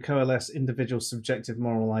to coalesce individual subjective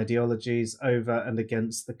moral ideologies over and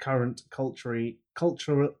against the current culturally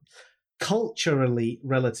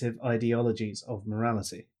relative ideologies of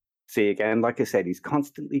morality. See, again, like I said, he's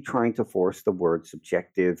constantly trying to force the word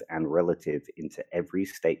subjective and relative into every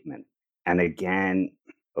statement. And again,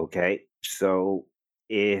 okay, so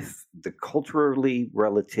if the culturally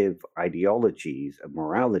relative ideologies of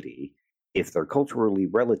morality, if they're culturally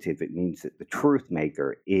relative, it means that the truth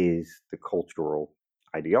maker is the cultural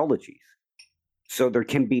ideologies. So there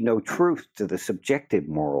can be no truth to the subjective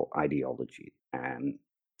moral ideology. And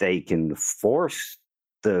they can force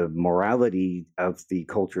the morality of the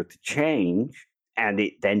culture to change, and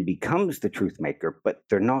it then becomes the truth maker, but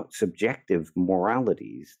they're not subjective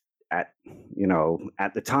moralities at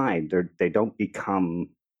the time. They don't become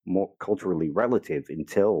more culturally relative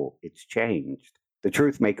until it's changed. The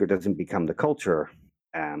truth maker doesn't become the culture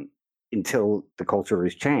until the culture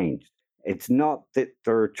is changed. It's not that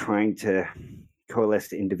they're trying to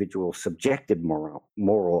coalesce individual subjective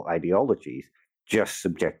moral ideologies, just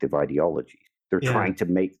subjective ideologies. They're trying to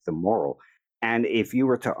make them moral. And if you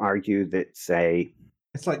were to argue that, say,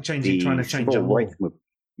 it's like trying to change a law.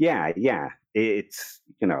 Yeah. It's,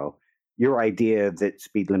 your idea that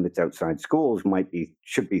speed limits outside schools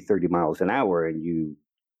should be 30 miles an hour, and you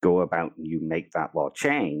go about and you make that law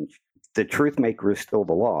change. The truth maker is still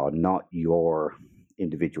the law, not your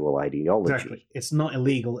individual ideology. Exactly. It's not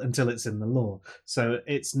illegal until it's in the law. So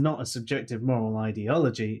it's not a subjective moral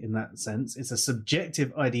ideology in that sense. It's a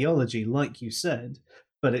subjective ideology, like you said,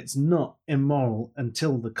 but it's not immoral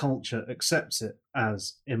until the culture accepts it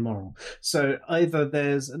as immoral. So either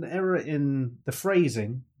there's an error in the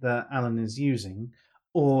phrasing that Alan is using,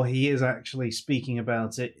 or he is actually speaking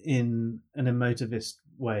about it in an emotivist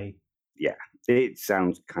way. Yeah, it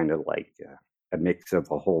sounds kind of like a mix of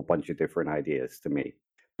a whole bunch of different ideas to me.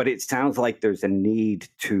 But it sounds like there's a need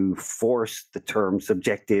to force the term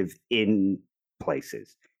subjective in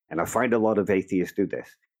places. And I find a lot of atheists do this.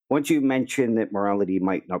 Once you mention that morality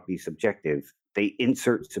might not be subjective, they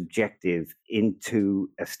insert subjective into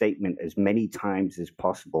a statement as many times as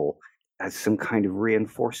possible as some kind of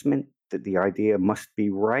reinforcement that the idea must be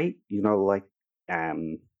right.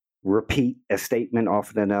 Repeat a statement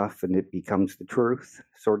often enough and it becomes the truth,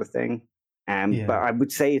 sort of thing. But I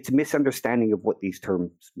would say it's a misunderstanding of what these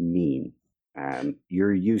terms mean.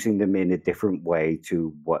 You're using them in a different way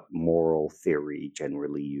to what moral theory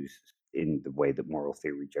generally uses, in the way that moral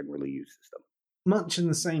theory generally uses them. Much in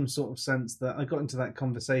the same sort of sense that I got into that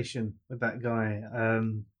conversation with that guy.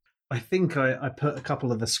 I think I put a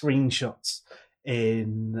couple of the screenshots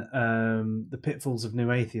in the Pitfalls of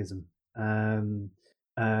New Atheism.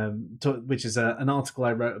 Which is an article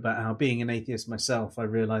I wrote about how, being an atheist myself, I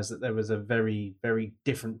realized that there was a very, very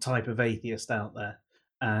different type of atheist out there.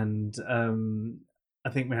 And I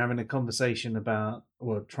think we're having a conversation about,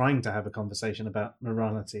 or trying to have a conversation about,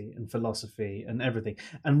 morality and philosophy and everything.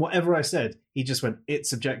 And whatever I said, he just went, it's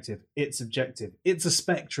subjective, it's subjective, it's a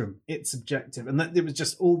spectrum, it's subjective. And that it was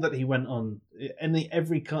just all that he went on. And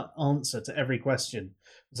every answer to every question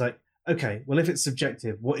was like, okay, well, if it's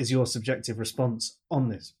subjective, what is your subjective response on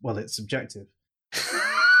this? Well, it's subjective.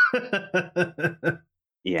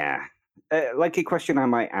 Yeah. Like a question I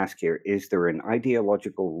might ask here, is there an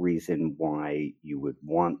ideological reason why you would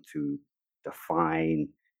want to define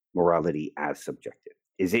morality as subjective?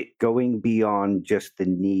 Is it going beyond just the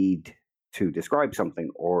need to describe something,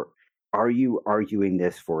 or are you arguing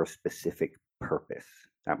this for a specific purpose?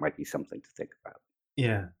 That might be something to think about.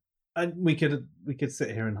 Yeah. And we could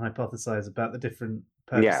sit here and hypothesize about the different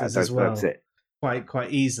purposes as well. That's it.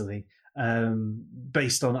 Quite easily.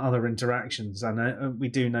 based on other interactions. And we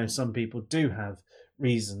do know some people do have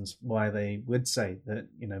reasons why they would say that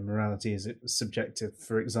morality is subjective,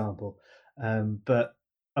 for example. But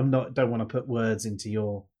don't want to put words into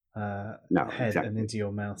your No, head and exactly. into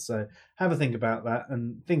your mouth. So have a think about that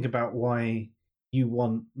and think about why you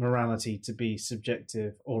want morality to be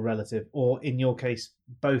subjective or relative, or in your case,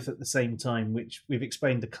 both at the same time, which we've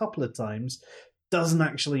explained a couple of times, doesn't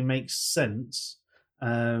actually make sense.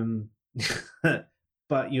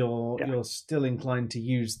 But Yeah, you're still inclined to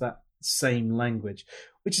use that same language,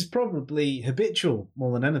 which is probably habitual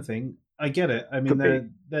more than anything. I get it. I mean,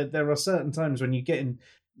 could be. there are certain times when you get in,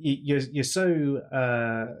 you're so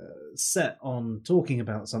set on talking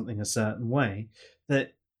about something a certain way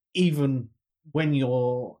that even when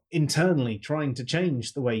you're internally trying to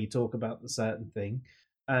change the way you talk about the certain thing,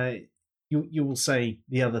 uh, you will say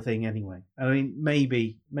the other thing anyway. I mean,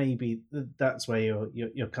 maybe that's where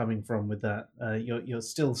you're coming from with that. You're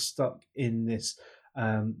still stuck in this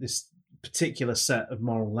particular set of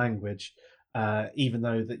moral language, even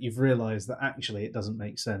though that you've realised that actually it doesn't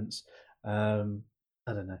make sense. I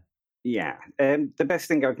don't know. Yeah. The best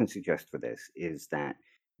thing I can suggest for this is that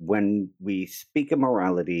when we speak of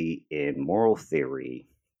morality in moral theory,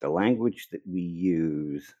 the language that we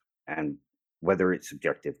use, and whether it's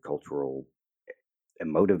subjective, cultural,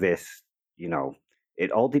 emotivist, you know,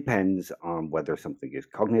 it all depends on whether something is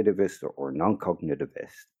cognitivist or non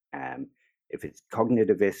cognitivist. If it's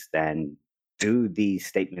cognitivist, then do these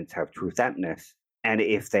statements have truth aptness? And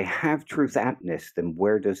if they have truth aptness, then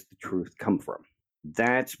where does the truth come from?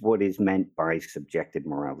 That's what is meant by subjective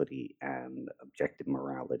morality and objective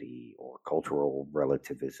morality or cultural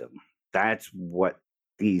relativism. That's what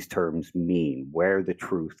these terms mean, where the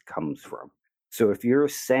truth comes from. So if you're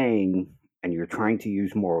saying, and you're trying to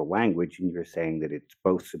use moral language, and you're saying that it's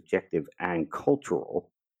both subjective and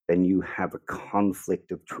cultural, then you have a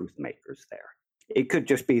conflict of truth makers there. It could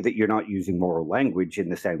just be that you're not using moral language in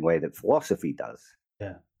the same way that philosophy does.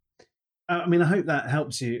 Yeah. I mean, I hope that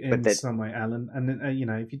helps you But in that, some way, Alan. And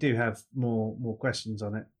if you do have more questions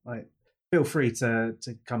on it, like feel free to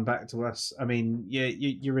come back to us. I mean,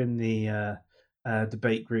 you're in the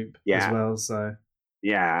debate group as yeah, well, so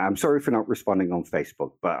yeah, I'm sorry for not responding on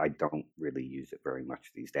Facebook, but I don't really use it very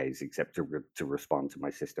much these days, except to respond to my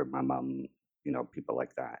sister, my mum, people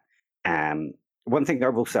like that. One thing I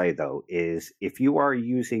will say though is if you are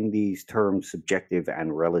using these terms subjective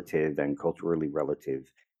and relative and culturally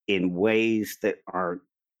relative in ways that aren't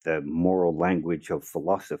the moral language of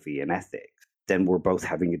philosophy and ethics, then we're both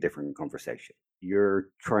having a different conversation. You're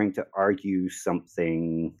trying to argue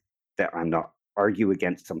something that I'm not argue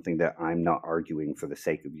against something that I'm not arguing for the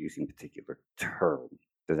sake of using a particular term.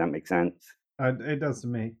 Does that make sense? it does to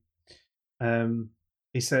me. Um,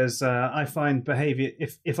 he says, "I find behavior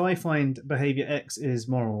if I find behavior X is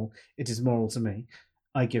moral, it is moral to me.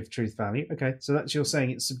 I give truth value." Okay, so that's you're saying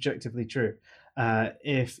it's subjectively true.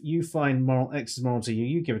 If you find moral X is moral to you,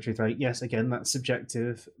 you give a truth value. Yes, again, that's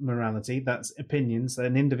subjective morality. That's opinions.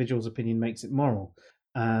 An individual's opinion makes it moral.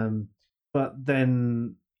 Um, but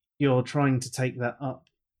then you're trying to take that up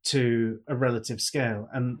to a relative scale,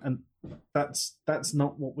 and that's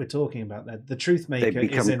not what we're talking about there. The truth They maker is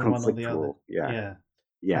become in one or the other. conflictual. Yeah. Yeah.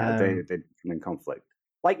 Yeah, Um, they become in conflict.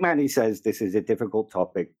 Like Manny says, this is a difficult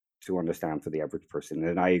topic to understand for the average person.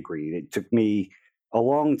 And I agree. It took me a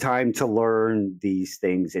long time to learn these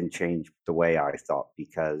things and change the way I thought,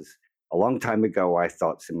 because a long time ago, I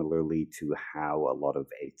thought similarly to how a lot of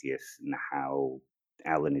atheists and how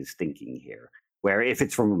Alan is thinking here, where if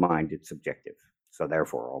it's from a mind, it's subjective. So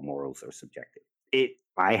therefore, all morals are subjective.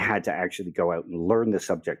 I had to actually go out and learn the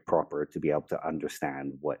subject proper to be able to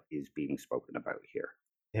understand what is being spoken about here.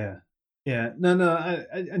 yeah. Yeah. No.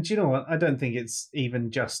 And do you know what? I don't think it's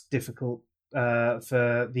even just difficult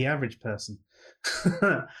for the average person.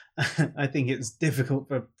 I think it's difficult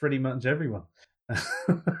for pretty much everyone.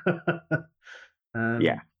 Yeah.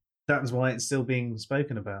 um, that's why it's still being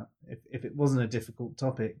spoken about. If it wasn't a difficult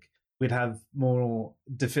topic, we'd have more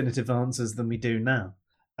definitive answers than we do now.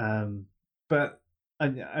 But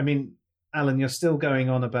I mean, Alan, you're still going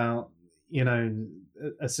on about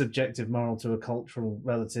a subjective moral to a cultural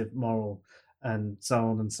relative moral, and so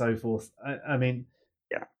on and so forth. I mean,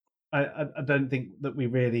 Yeah. I don't think that we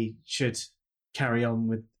really should carry on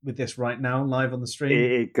with this right now live on the stream.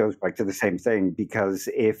 It goes back to the same thing, because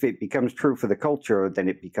if it becomes true for the culture, then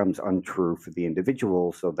it becomes untrue for the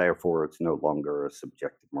individual. So therefore, it's no longer a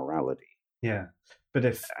subjective morality. Yeah, but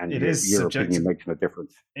if And it is your opinion subjective, makes no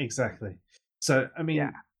difference. exactly. So I Yeah.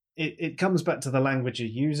 mean, it comes back to the language you're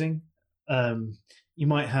using. you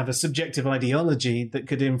might have a subjective ideology that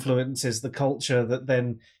could influences the culture that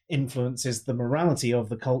then influences the morality of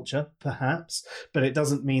the culture, perhaps, but it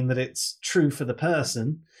doesn't mean that it's true for the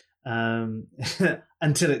person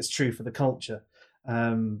until it's true for the culture.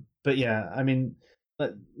 But yeah, I mean,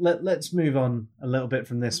 let's move on a little bit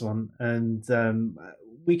from this one, and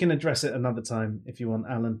we can address it another time if you want,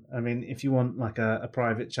 Alan. I mean, if you want like a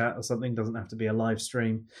private chat or something, doesn't have to be a live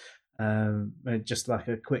stream. Just like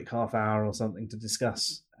a quick half hour or something to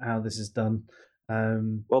discuss how this is done.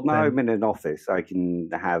 Well, now I'm in an office. I can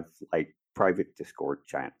have like private Discord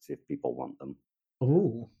chats if people want them.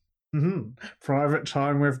 Oh, private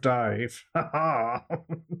time with Dave.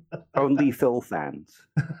 Only Phil fans.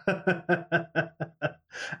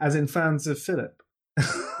 As in fans of Philip.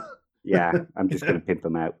 Yeah, I'm just going to pimp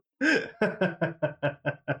them out.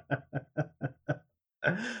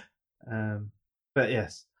 But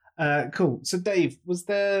yes. Cool. So, Dave, was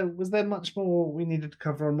there much more we needed to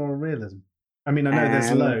cover on moral realism? I mean, I know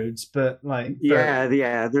there's loads, but like,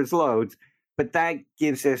 yeah, there's loads. But that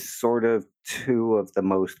gives us sort of two of the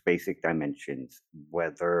most basic dimensions: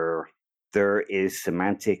 whether there is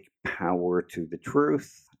semantic power to the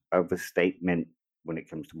truth of a statement when it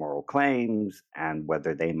comes to moral claims, and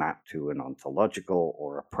whether they map to an ontological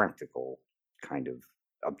or a practical kind of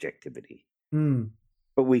objectivity.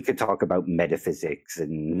 But we could talk about metaphysics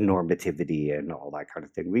and normativity and all that kind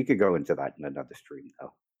of thing. We could go into that in another stream,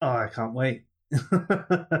 though. Oh, I can't wait.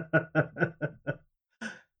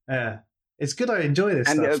 Yeah. It's good I enjoy this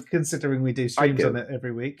stuff, considering we do streams on it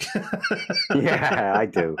every week. Yeah, I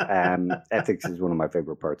do. Ethics is one of my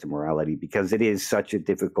favorite parts of morality because it is such a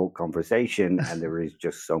difficult conversation and there is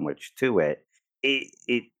just so much to it.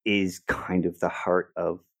 It is kind of the heart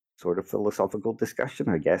of sort of philosophical discussion,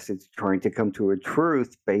 I guess. It's trying to come to a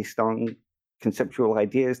truth based on conceptual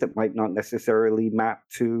ideas that might not necessarily map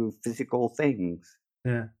to physical things.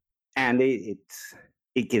 Yeah. And it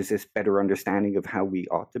gives us better understanding of how we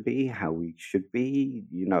ought to be, how we should be,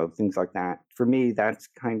 things like that. For me, that's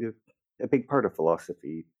kind of a big part of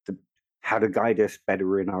philosophy, how to guide us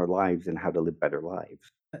better in our lives and how to live better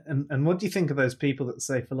lives. And what do you think of those people that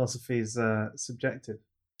say philosophy is subjective?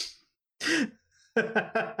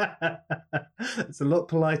 It's a lot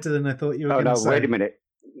politer than I thought you were going to say. Oh, no, wait a minute.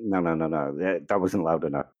 No. That wasn't loud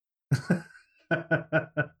enough.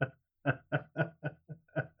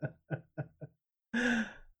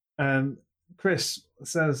 Chris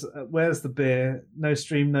says, "Where's the beer? No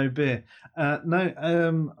stream, no beer."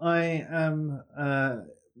 No, I am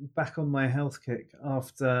back on my health kick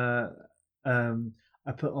after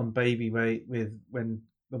I put on baby weight when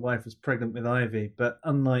the wife was pregnant with Ivy. But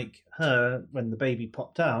unlike her, when the baby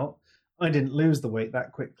popped out, I didn't lose the weight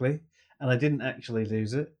that quickly. And I didn't actually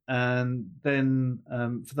lose it. And then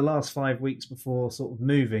for the last 5 weeks before sort of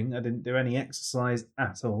moving, I didn't do any exercise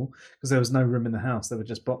at all because there was no room in the house. There were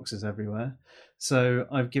just boxes everywhere. So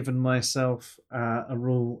I've given myself a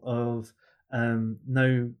rule of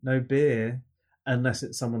no beer unless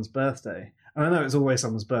it's someone's birthday. And I know it's always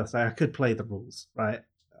someone's birthday. I could play the rules, right?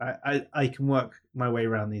 I can work my way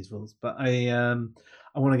around these rules, but I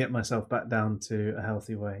want to get myself back down to a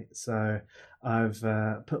healthy weight. So I've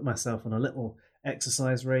put myself on a little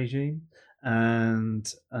exercise regime,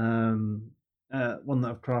 and one that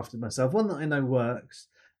I've crafted myself, one that I know works,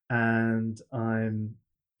 and I'm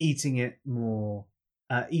eating more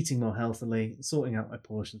healthily, sorting out my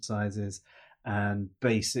portion sizes, and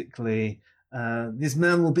basically this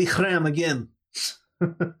man will be Khram again.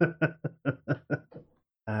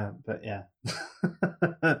 But yeah,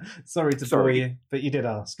 sorry to bore you, but you did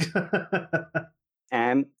ask.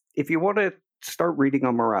 If you want to start reading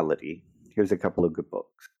on morality, here's a couple of good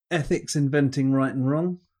books. Ethics Inventing Right and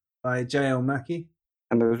Wrong by J.L. Mackie.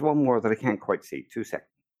 And there's one more that I can't quite see. 2 seconds.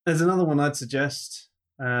 There's another one I'd suggest,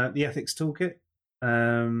 The Ethics Toolkit,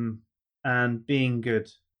 and Being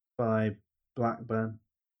Good by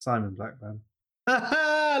Simon Blackburn.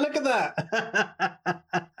 Look at that!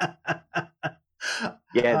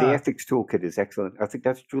 Yeah, the Ethics Toolkit is excellent. I think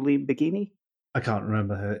that's Julian Baggini. I can't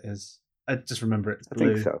remember who it is. I just remember it's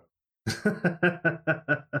blue. I think so.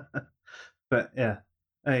 But yeah,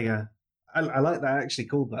 there you go. I like that I actually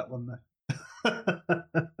called that one though.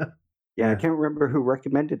 Yeah, I can't remember who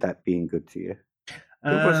recommended that Being Good to you.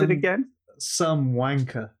 Who was it again? Some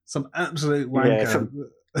wanker. Some absolute wanker. Yeah,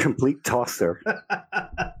 some complete tosser.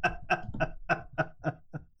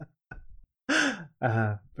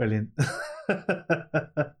 Brilliant.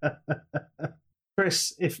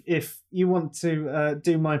 Chris, if you want to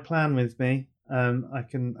do my plan with me, I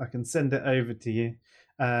can send it over to you.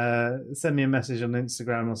 Send me a message on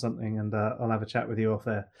Instagram or something, and I'll have a chat with you off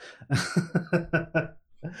air.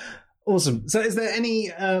 Awesome. So is there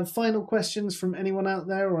any final questions from anyone out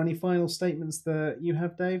there or any final statements that you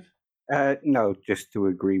have, Dave? No, just to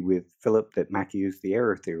agree with Philip that Mackey is the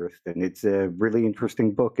error theorist. And it's a really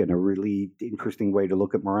interesting book and a really interesting way to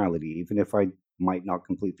look at morality, even if I might not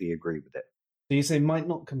completely agree with it. So you say might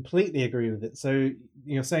not completely agree with it. So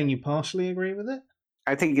you're saying you partially agree with it?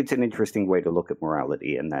 I think it's an interesting way to look at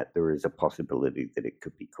morality and that there is a possibility that it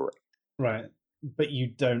could be correct. Right. But you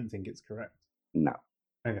don't think it's correct? No.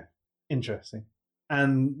 Okay. Interesting.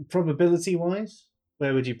 And probability-wise,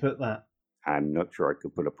 where would you put that? I'm not sure I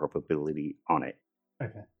could put a probability on it.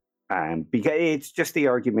 Okay. Because it's just the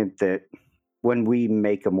argument that when we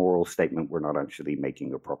make a moral statement, we're not actually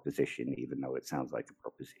making a proposition, even though it sounds like a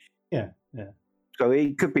proposition. Yeah, yeah. So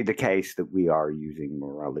it could be the case that we are using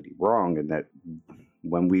morality wrong, and that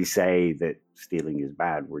when we say that stealing is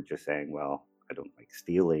bad, we're just saying, well, I don't like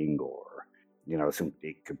stealing, or,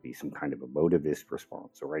 it could be some kind of a motivist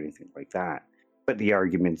response or anything like that. But the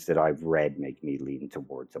arguments that I've read make me lean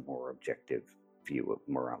towards a more objective view of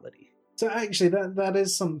morality. So actually, that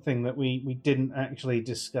is something that we didn't actually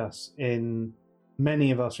discuss in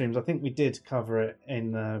many of our streams. I think we did cover it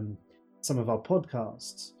in some of our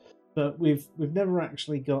podcasts, but we've never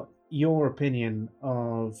actually got your opinion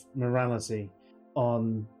of morality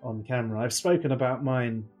on camera. I've spoken about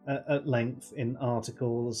mine at length in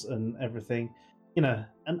articles and everything,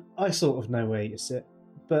 and I sort of know where you sit,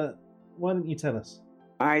 but why don't you tell us?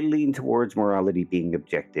 I lean towards morality being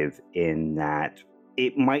objective in that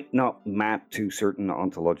it might not map to certain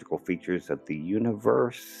ontological features of the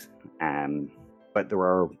universe, but there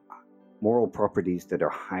are moral properties that are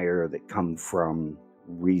higher that come from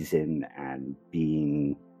reason and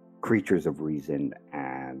being creatures of reason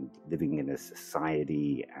and living in a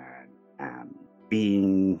society and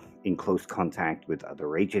being in close contact with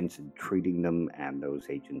other agents and treating them, and those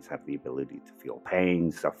agents have the ability to feel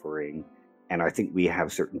pain, suffering. And I think we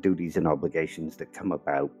have certain duties and obligations that come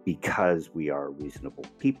about because we are reasonable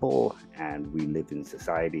people and we live in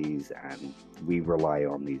societies and we rely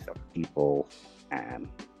on these other people.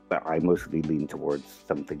 But I mostly lean towards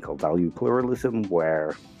something called value pluralism,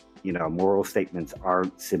 where, moral statements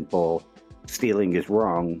aren't simple. Stealing is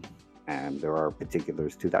wrong, and there are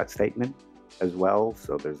particulars to that statement as well.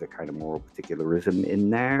 So there's a kind of moral particularism in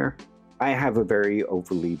there. I have a very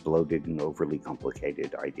overly bloated and overly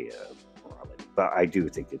complicated idea of morality, but I do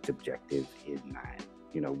think it's objective in that,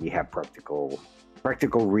 we have practical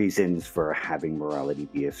reasons for having morality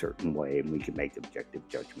be a certain way, and we can make objective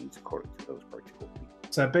judgments according to those practical reasons.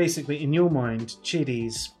 So basically, in your mind,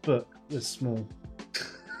 Chidi's book was small.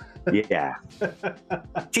 Yeah.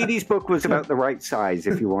 Chidi's book was about the right size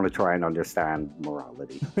if you want to try and understand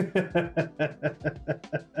morality.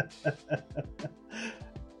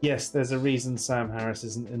 Yes, there's a reason Sam Harris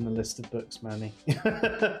isn't in the list of books, Manny.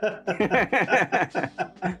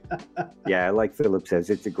 Yeah, like Philip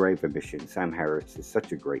says, it's a grave omission. Sam Harris is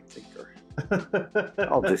such a great thinker.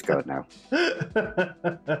 I'll just go now. In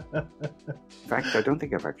fact, I don't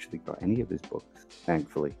think I've actually got any of his books,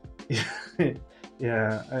 thankfully.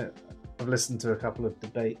 Yeah, I've listened to a couple of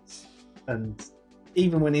debates, and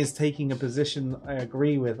even when he's taking a position I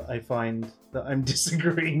agree with, I find that I'm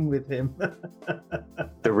disagreeing with him.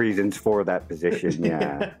 The reasons for that position,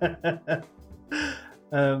 yeah.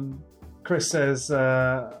 Chris says,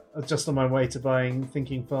 just on my way to buying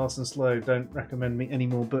Thinking Fast and Slow, don't recommend me any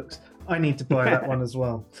more books. I need to buy that one as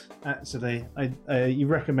well. Actually, you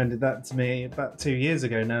recommended that to me about 2 years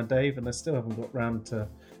ago now, Dave, and I still haven't got round to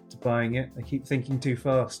buying it. I keep thinking too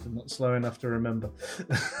fast and not slow enough to remember.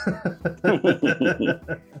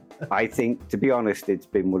 I think, to be honest, it's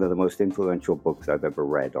been one of the most influential books I've ever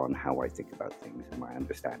read on how I think about things and my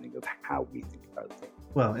understanding of how we think about things.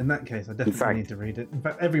 Well, in that case, I definitely need to read it. In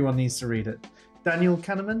fact, everyone needs to read it. Daniel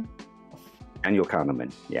Kahneman? Daniel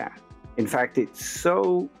Kahneman, yeah. In fact, it's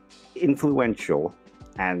so influential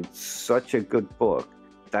and such a good book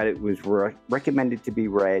that it was recommended to be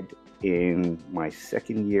read in my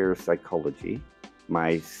second year psychology,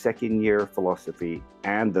 my second year philosophy,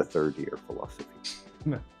 and the third year philosophy.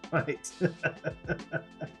 Right.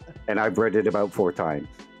 And I've read it about 4 times.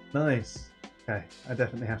 Nice. Okay, I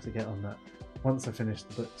definitely have to get on that once I finish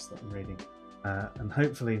the books that I'm reading. And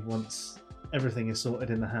hopefully once everything is sorted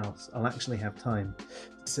in the house, I'll actually have time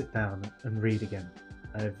to sit down and read again.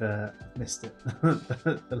 I've missed it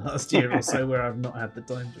the last year or so where I've not had the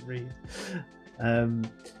time to read.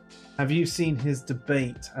 Have you seen his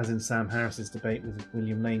debate, as in Sam Harris's debate with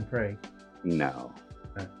William Lane Craig? No.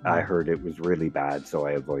 I heard it was really bad, so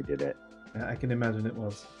I avoided it. I can imagine it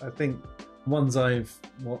was. I think ones I've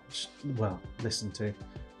listened to,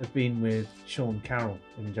 have been with Sean Carroll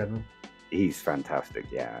in general. He's fantastic.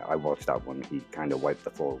 Yeah, I watched that one. He kind of wiped the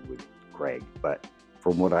floor with Craig, but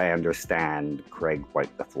from what I understand, Craig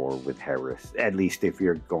wiped the floor with Harris. At least if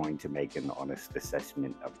you're going to make an honest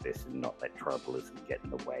assessment of this and not let tribalism get in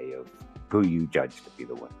the way of who you judge to be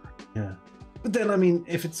the winner. Yeah. But then, I mean,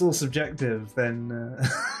 if it's all subjective, then...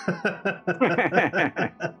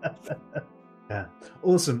 Yeah.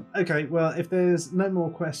 Awesome. Okay, well, if there's no more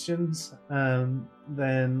questions,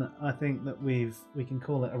 then I think that we can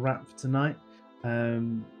call it a wrap for tonight.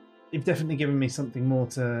 You've definitely given me something more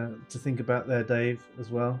to think about there, Dave, as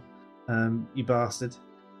well. You bastard.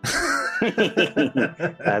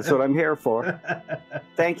 That's what I'm here for.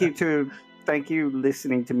 Thank you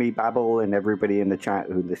listening to me babble, and everybody in the chat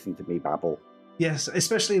who listened to me babble. Yes,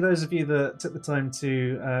 especially those of you that took the time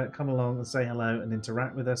to come along and say hello and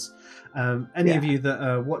interact with us. Any of you that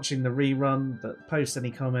are watching the rerun, that post any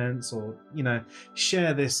comments or,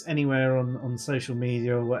 share this anywhere on social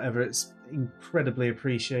media or whatever, it's incredibly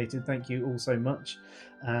appreciated. Thank you all so much.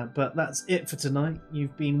 But that's it for tonight.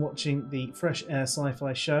 You've been watching the Fresh Air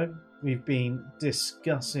Sci-Fi show. We've been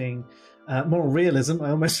discussing moral realism. I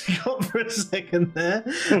almost forgot for a second there.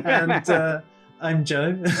 And I'm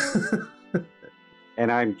Joe. And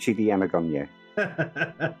I'm Chidi Amagonya.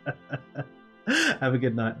 Have a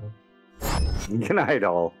good night all. Good night,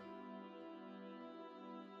 all.